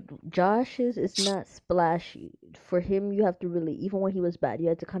tangible. Like Josh's is not splashy. For him, you have to really, even when he was bad, you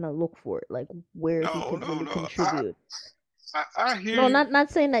had to kind of look for it, like where he No, could no, really no. contribute. I hear No, you. not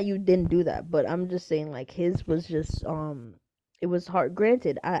saying that you didn't do that, but I'm just saying like his was just it was hard.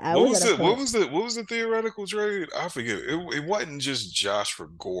 Granted, I What was was at a the what point. was the what was the theoretical trade? I forget. It wasn't just Josh for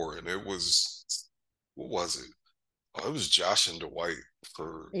Goran. It was what was it? Oh, it was Josh and Dwight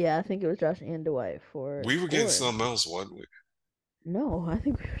for Yeah, I think it was Josh and Dwight for we were getting Goran. something else, wasn't we? No, I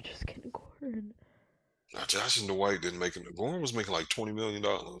think we were just getting Gordon. Now, Josh and Dwight didn't make it. Gordon was making like $20 million.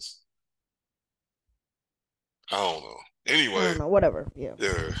 I don't know. I Anyway, don't know. Whatever. Yeah,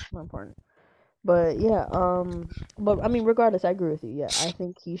 yeah, not important. But yeah, but I mean, regardless, I agree with you. Yeah, I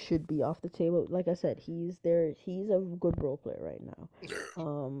think he should be off the table. Like I said, he's there. He's a good role player right now. yeah.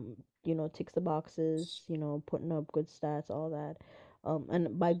 Ticks the boxes. Putting up good stats, all that.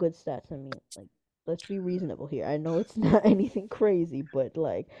 And by good stats, I mean like let's be reasonable here. I know it's not anything crazy, but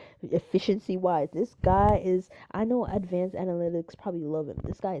like efficiency wise, this guy is. I know advanced analytics probably love him.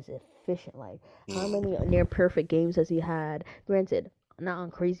 This guy is efficient. Like how Mm. many near perfect games has he had? Granted, not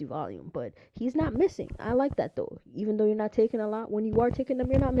on crazy volume, but he's not missing. I like that though. Even though you're not taking a lot, when you are taking them,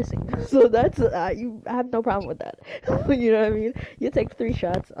 you're not missing. So that's you I have no problem with that. You know what I mean? You take 3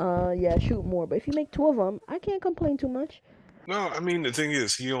 shots, yeah, shoot more. But if you make two of them, I can't complain too much. No, I mean the thing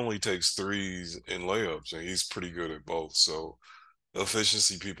is, he only takes threes and layups, and he's pretty good at both. So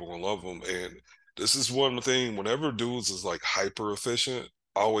efficiency, people gonna love him. And this is one thing. Whenever dudes is like hyper efficient,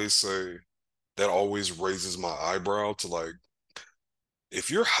 I always say that always raises my eyebrow to like, if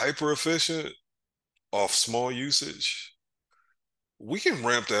you're hyper efficient off small usage, we can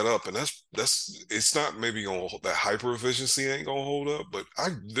ramp that up, and that's it's not maybe gonna that hyper efficiency ain't gonna hold up, but I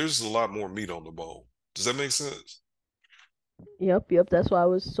there's a lot more meat on the bone. Does that make sense? Yep, yep. That's why I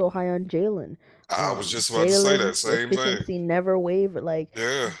was so high on Jalen. I was just about to say that Jalen's same thing. efficiency never wavered, like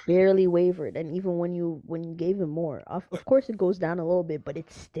Yeah, barely wavered. And even when you gave him more, of course it goes down a little bit, but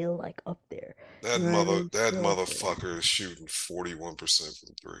it's still like up there. You know what I mean? that Still up there. motherfucker is shooting 41%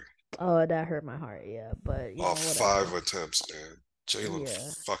 from three Oh, that hurt my heart. Yeah, but off whatever. 5 attempts, man. Jalen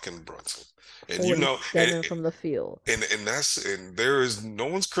Yeah, fucking Brunson, and you know, 47 from the field. and that's and there is no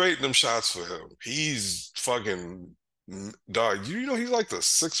one's creating them shots for him. He's fucking dog. You know he's like the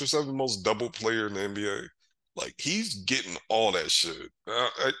sixth or seventh most double player in the NBA. Like he's getting all that shit.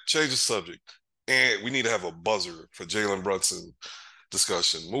 Change the subject, and we need to have a buzzer for Jalen Brunson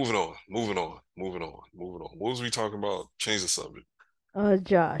discussion. Moving on, moving on, moving on, moving on. What was we talking about? Change the subject.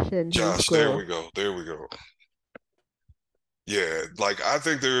 Josh and his Josh, there growth. we go. There we go. Yeah, like I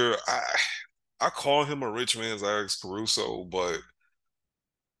think there. I call him a rich man's Alex Caruso, but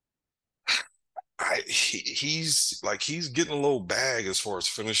he's like he's getting a little bag as far as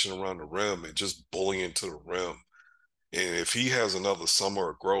finishing around the rim and just bullying to the rim. And if he has another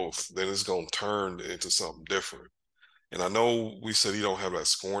summer of growth, then it's gonna turn into something different. And I know we said he don't have that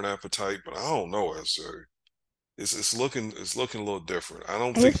scoring appetite, but I don't know, SJ. It's looking a little different. I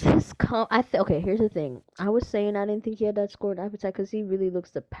don't think It's his okay, here's the thing. I was saying I didn't think he had that scored appetite because he really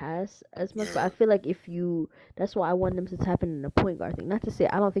looks to pass as much. But yeah, I feel like that's why I want him to tap into the point guard thing. Not to say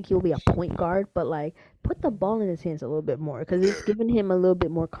I don't think he'll be a point guard, but like put the ball in his hands a little bit more because it's yeah, giving him a little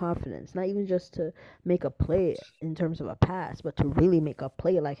bit more confidence. Not even just to make a play in terms of a pass, but to really make a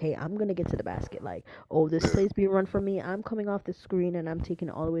play. Like, hey, I'm gonna get to the basket. Like, oh, this yeah. play's being run for me. I'm coming off the screen and I'm taking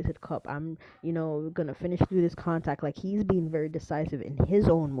it all the way to the cup. I'm gonna finish through this contact. Like he's being very decisive in his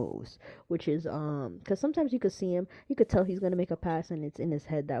own moves, which is because sometimes you could see him, you could tell he's gonna make a pass and it's in his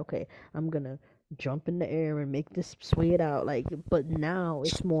head that okay, I'm gonna jump in the air and make this sway it out. Like, but now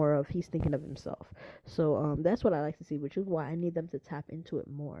it's more of he's thinking of himself. So that's what I like to see, which is why I need them to tap into it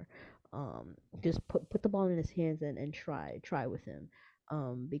more. Just put the ball in his hands and try with him.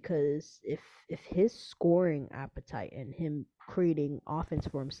 Because if his scoring appetite and him creating offense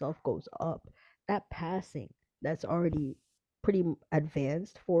for himself goes up, that passing that's already pretty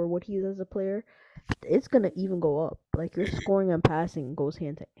advanced for what he is as a player, it's gonna even go up. Like your scoring and passing goes It,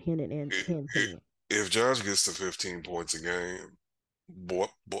 hand in it, hand. if Josh gets to 15 points a game, boy,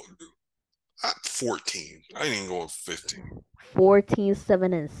 14. I ain't even going 15. 14,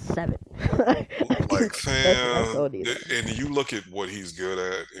 7, and 7. I Like, think that's fam, OD though. and you look at what he's good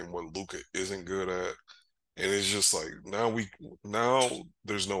at and what Luka isn't good at, and it's just like now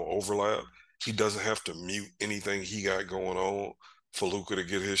there's no overlap. He doesn't have to mute anything he got going on for Luka to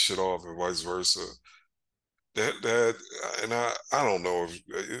get his shit off, and vice versa. That and I don't know if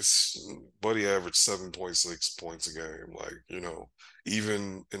it's Buddy averaged 7.6 points a game. Like,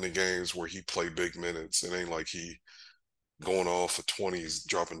 even in the games where he played big minutes, it ain't like he going off for 20s,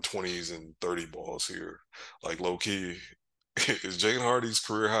 dropping 20s and 30 balls here. Like low key, is Jane Hardy's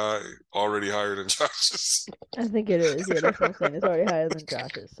career high already higher than Josh's? I think it is. Yeah, that's what I'm saying. It's already higher than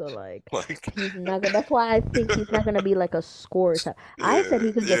Josh's. So like Like, he's not gonna. That's why I think he's not gonna be like a scorer type. I yeah, said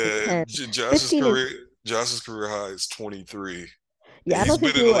he could get to yeah. 10. Josh's 15 career is. Josh's career high is 23. And Yeah, I he's don't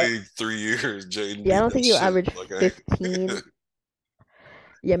been think in the he'll. league 3 years. Jaden Yeah, I beat don't that think he'll shit. average Like, 15.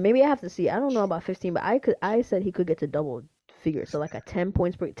 Yeah, maybe I have to see. I don't know about 15, but I said he could get to double figure. So like a 10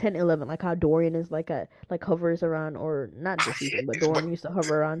 points per 10, 11, like how Dorian is like a like hovers around, or not this season, but But Dorian used to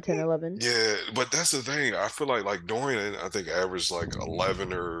hover around 10, 11. yeah, but that's the thing. I feel like Dorian, I think averaged like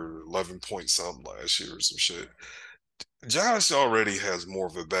 11 or 11 point something last year or some shit. Josh already has more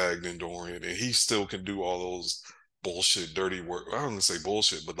of a bag than Dorian, and he still can do all those bullshit, dirty work. I don't want to say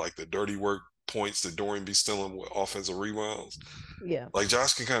bullshit, but like the dirty work points that Dorian be stealing with offensive rebounds. Yeah. Like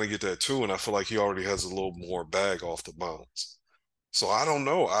Josh can kind of get that too, and I feel like he already has a little more bag off the bounce. So I don't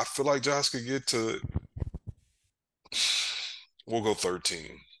know. I feel like Josh could get to. We'll go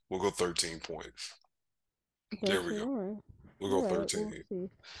 13. We'll go 13 points. There we 13. go. All right. We'll All go right. We'll 13. see.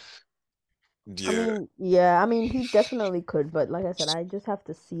 I Yeah. mean, yeah, I mean he definitely could, but like I said, I just have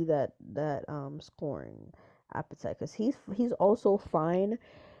to see that scoring appetite, because he's also fine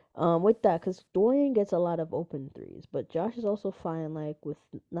with that, because Dorian gets a lot of open threes, but Josh is also fine like with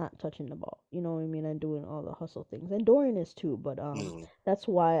not touching the ball, you know what I mean, and doing all the hustle things, and Dorian is too, but Mm. that's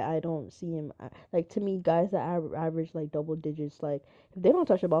why I don't see him like, to me, guys that average like double digits, like if they don't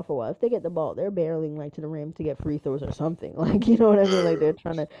touch the ball for a while, if they get the ball, they're barreling like to the rim to get free throws or something, like, you know what I mean, like they're Yeah.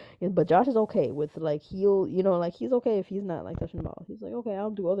 trying to, but Josh is okay with like, he'll, you know, like he's okay if he's not like touching the ball, he's like, okay,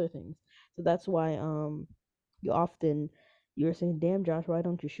 I'll do other things. So that's why you often, you were saying, "Damn, Josh, why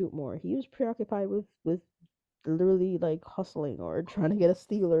don't you shoot more?" He was preoccupied with literally like hustling or trying to get a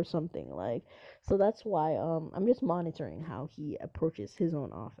steal or something. Like, so that's why I'm just monitoring how he approaches his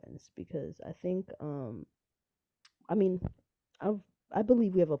own offense, because I think I mean I I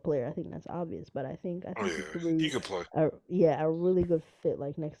believe we have a player. I think that's obvious, but Oh I think he yeah. could He be could play. yeah, a really good fit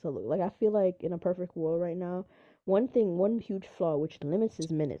like next to Luke. Like I feel like in a perfect world right now, one huge flaw which limits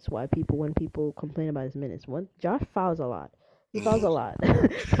his minutes. Why people when people complain about his minutes, one, Josh fouls a lot. He fouls Mm. a lot.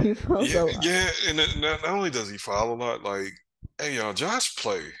 He fouls Yeah, a lot. yeah, and not only does he foul a lot, like, hey y'all, Josh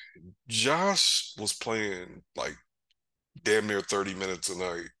play. Josh was playing like damn near 30 minutes a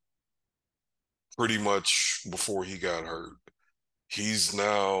night, pretty much before he got hurt. He's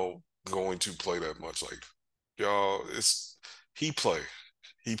now going to play that much. Like, y'all, it's he play,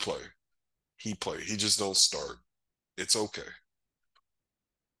 he play, he play. He just don't start. It's okay.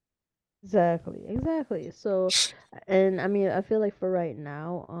 Exactly, exactly. So, and I mean, I feel like for right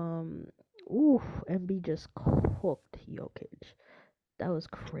now, ooh, MB just cooked Jokic. That was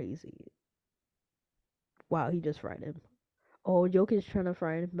crazy. Wow, he just fried him. Oh, Jokic trying to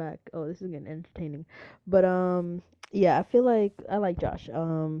fry him back. Oh, this is getting entertaining. But yeah, I feel like I like Josh.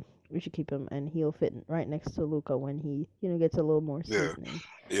 We should keep him, and he'll fit right next to Luca when he, gets a little more Yeah. seasoning.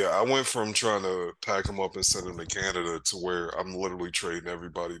 Yeah, I went from trying to pack him up and send him to Canada to where I'm literally trading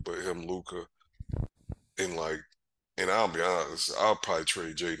everybody but him, Luca, and like, and I'll be honest, I'll probably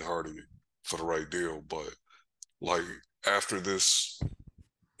trade Jaden Hardy for the right deal. But like after this,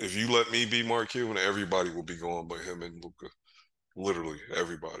 if you let me be Mark Cuban, everybody will be going but him and Luca. Literally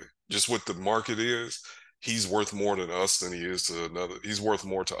everybody. Just what the market is, he's worth more than us than he is to another. He's worth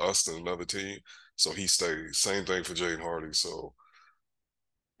more to us than another team. So he stays. Same thing for Jaden Hardy. So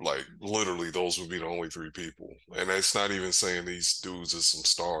like literally, those would be the only three people. And that's not even saying these dudes are some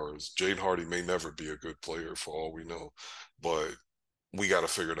stars. Jaden Hardy may never be a good player for all we know, but we got to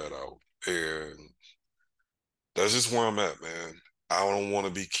figure that out. And that's just where I'm at, man. I don't want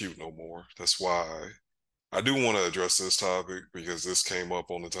to be cute no more. That's why I do want to address this topic because this came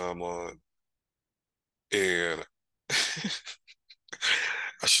up on the timeline. And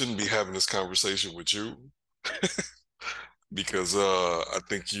I shouldn't be having this conversation with you because I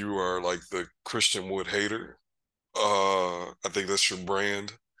think you are like the Christian Wood hater. I think that's your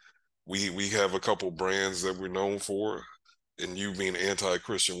brand. We have a couple brands that we're known for, and you being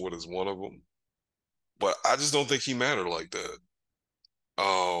anti-Christian Wood is one of them. But I just don't think he mattered like that.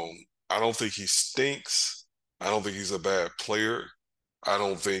 I don't think he stinks. I don't think he's a bad player. I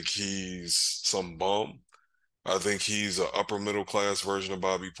don't think he's some bum. I think he's an upper middle class version of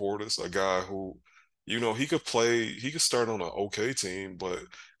Bobby Portis, a guy who, he could play, he could start on an okay team, but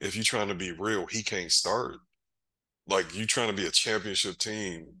if you're trying to be real, he can't start. Like you trying to be a championship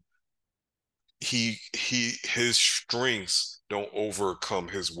team, his strengths don't overcome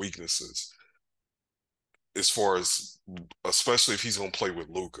his weaknesses as far as especially if he's gonna play with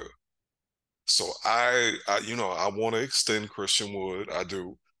Luca. So I want to extend Christian Wood. I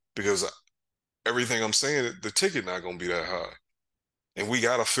do because everything I'm saying, the ticket not gonna be that high, and we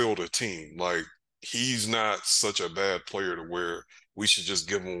gotta field a team. Like he's not such a bad player to where we should just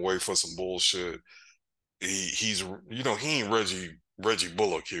give him away for some bullshit. He's he ain't Reggie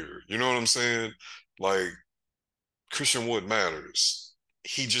Bullock here. You know what I'm saying? Like Christian Wood matters.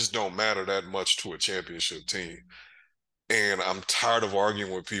 He just don't matter that much to a championship team. And I'm tired of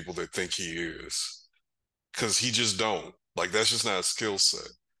arguing with people that think he is because he just don't. Like that's just not a skill set.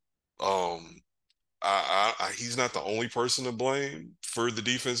 Um, he's not the only person to blame for the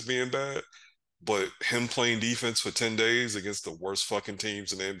defense being bad, but him playing defense for 10 days against the worst fucking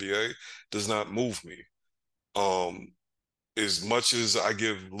teams in the NBA does not move me. Um, as much as I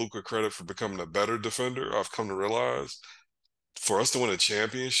give Luka credit for becoming a better defender, I've come to realize for us to win a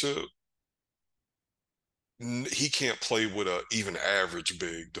championship, he can't play with a even average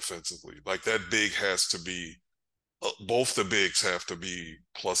big defensively. Like that big has to be both the bigs have to be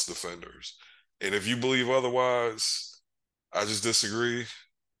plus defenders. And if you believe otherwise, I just disagree.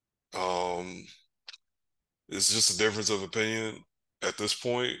 Um, it's just a difference of opinion at this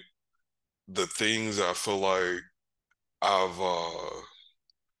point. The things I feel I've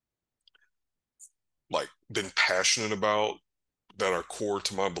like been passionate about that are core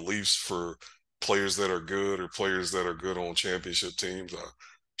to my beliefs for players that are good or players that are good on championship teams.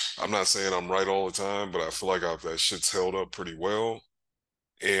 I'm not saying I'm right all the time, but I feel like that shit's held up pretty well.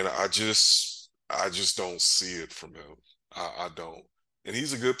 And I just don't see it from him. I don't. And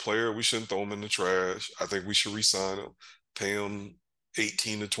he's a good player. We shouldn't throw him in the trash. I think we should re-sign him, pay him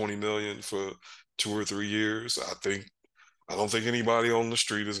 18 to 20 million for 2 or 3 years. I don't think anybody on the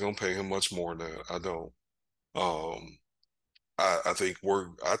street is gonna pay him much more than that. I don't. Um,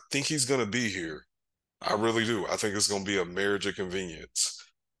 I think he's gonna be here. I really do. I think it's gonna be a marriage of convenience.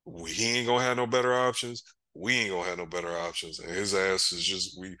 He ain't gonna have no better options. We ain't gonna have no better options. And his ass is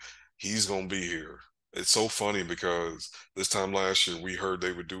just he's gonna be here. It's so funny because this time last year we heard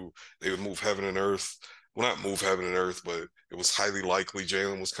they would move heaven and earth. Well, not move heaven and earth, but it was highly likely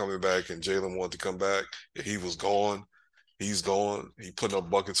Jalen was coming back and Jalen wanted to come back. And he was gone. He's gone. He putting up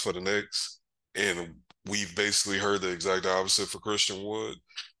buckets for the Knicks. And we've basically heard the exact opposite for Christian Wood.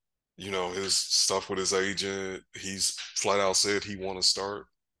 His stuff with his agent, he's flat out said he want to start.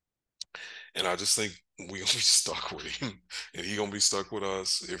 And I just think we gonna be stuck with him. And he gonna be stuck with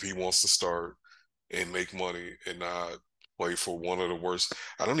us if he wants to start and make money and not play for one of the worst.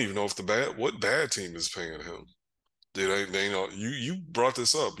 I don't even know if what bad team is paying him. They know you brought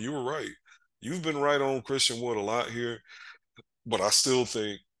this up. You were right. You've been right on Christian Wood a lot here, but I still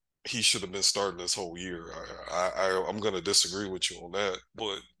think he should have been starting this whole year. I'm going to disagree with you on that,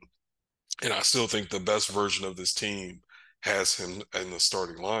 and I still think the best version of this team has him in the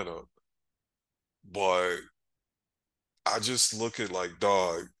starting lineup. But I just look at like,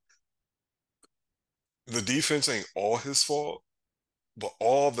 dog, the defense ain't all his fault, but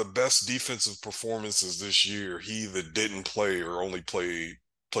all the best defensive performances this year, he either didn't play or only played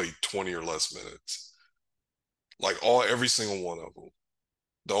 20 or less minutes. Like every single one of them.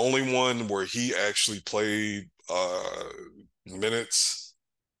 The only one where he actually played minutes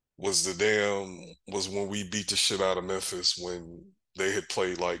was when we beat the shit out of Memphis when they had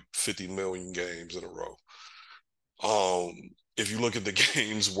played like 50 million games in a row. If you look at the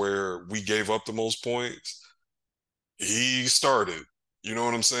games where we gave up the most points, he started. You know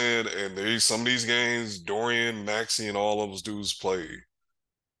what I'm saying? And some of these games, Dorian, Maxey, and all of those dudes played.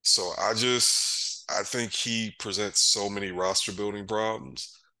 So I think he presents so many roster building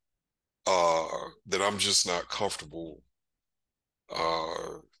problems uh, that I'm just not comfortable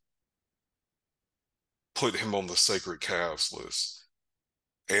uh, putting him on the sacred calves list.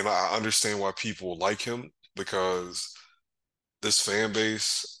 And I understand why people like him because this fan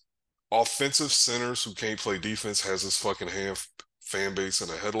base, offensive centers who can't play defense, has this fucking fan base in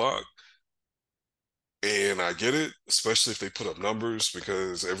a headlock. And I get it, especially if they put up numbers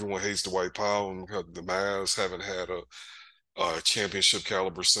because everyone hates Dwight Powell and the Mavs haven't had a championship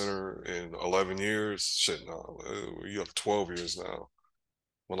caliber center in 11 years. Shit, no, you have 12 years now.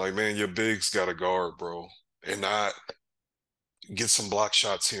 Well, like, man, your bigs got a guard, bro, and not get some block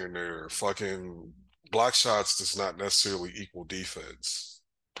shots here and there. Fucking block shots does not necessarily equal defense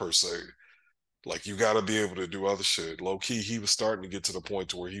per se. Like you got to be able to do other shit. Low key, he was starting to get to the point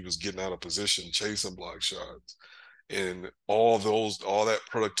to where he was getting out of position, chasing block shots, and all that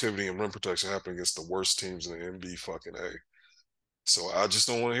productivity and rim protection happened against the worst teams in the NBA. Fucking a. So I just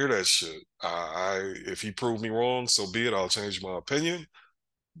don't want to hear that shit. If he proved me wrong, so be it. I'll change my opinion.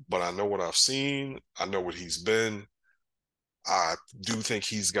 But I know what I've seen. I know what he's been. I do think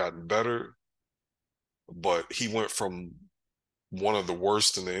he's gotten better, but he went from one of the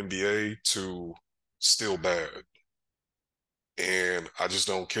worst in the NBA to still bad. And I just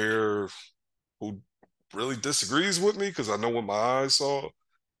don't care who really disagrees with me because I know what my eyes saw.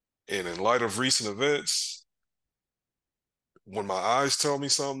 And in light of recent events, when my eyes tell me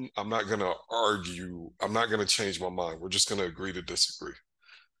something, I'm not going to argue. I'm not going to change my mind. We're just going to agree to disagree.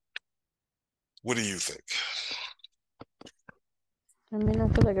 What do you think? I mean, I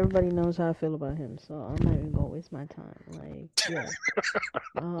feel like everybody knows how I feel about him, so I'm not even gonna waste my time. Like, yeah.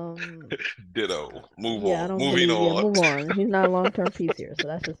 Um, Ditto. Move yeah, I on. don't Moving believe. Yeah, on. move on. He's not a long term piece here, so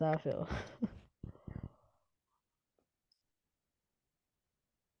that's just how I feel.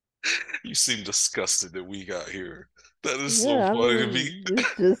 You seem disgusted that we got here. That is so Yeah, I funny to me. mean,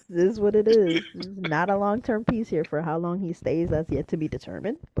 it's just is what it is. It's not a long term piece here. For how long he stays, that's yet to be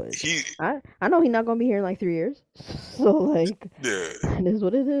determined. But He, I know he's not gonna be here in like 3 years. So like, yeah, it is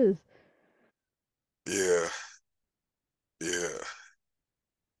what it is. yeah, yeah.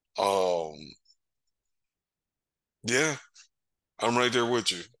 Um, yeah, I'm right there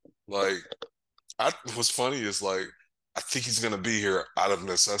with you. Like, what's funny is like, I think he's gonna be here out of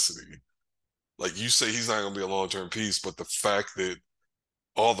necessity. Like you say, he's not gonna be a long-term piece, but the fact that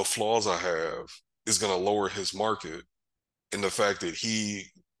all the flaws I have is gonna lower his market, and the fact that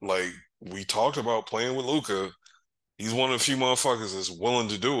like, we talked about playing with Luca, he's one of the few motherfuckers that's willing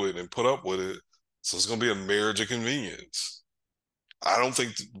to do it and put up with it. So it's gonna be a marriage of convenience. I don't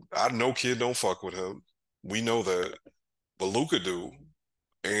think I know kid don't fuck with him. We know that, but Luca do,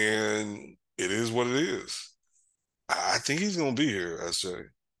 and it is what it is. I think he's gonna be here, SJ.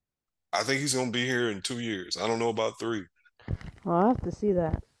 I think he's gonna be here in 2 years. I don't know about three. Well, I have to see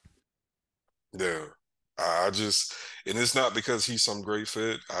that. Yeah. I just, and it's not because he's some great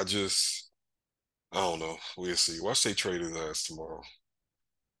fit. I don't know. We'll see. Watch they trade his ass tomorrow.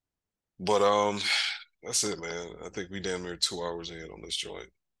 But that's it, man. I think we damn near 2 hours in on this joint.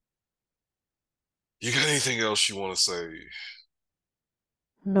 You got anything else you want to say?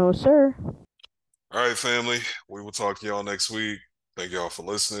 No, sir. All right, family. We will talk to y'all next week. Thank y'all for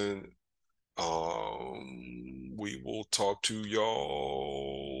listening. We will talk to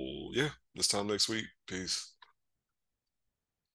y'all, yeah, this time next week. Peace.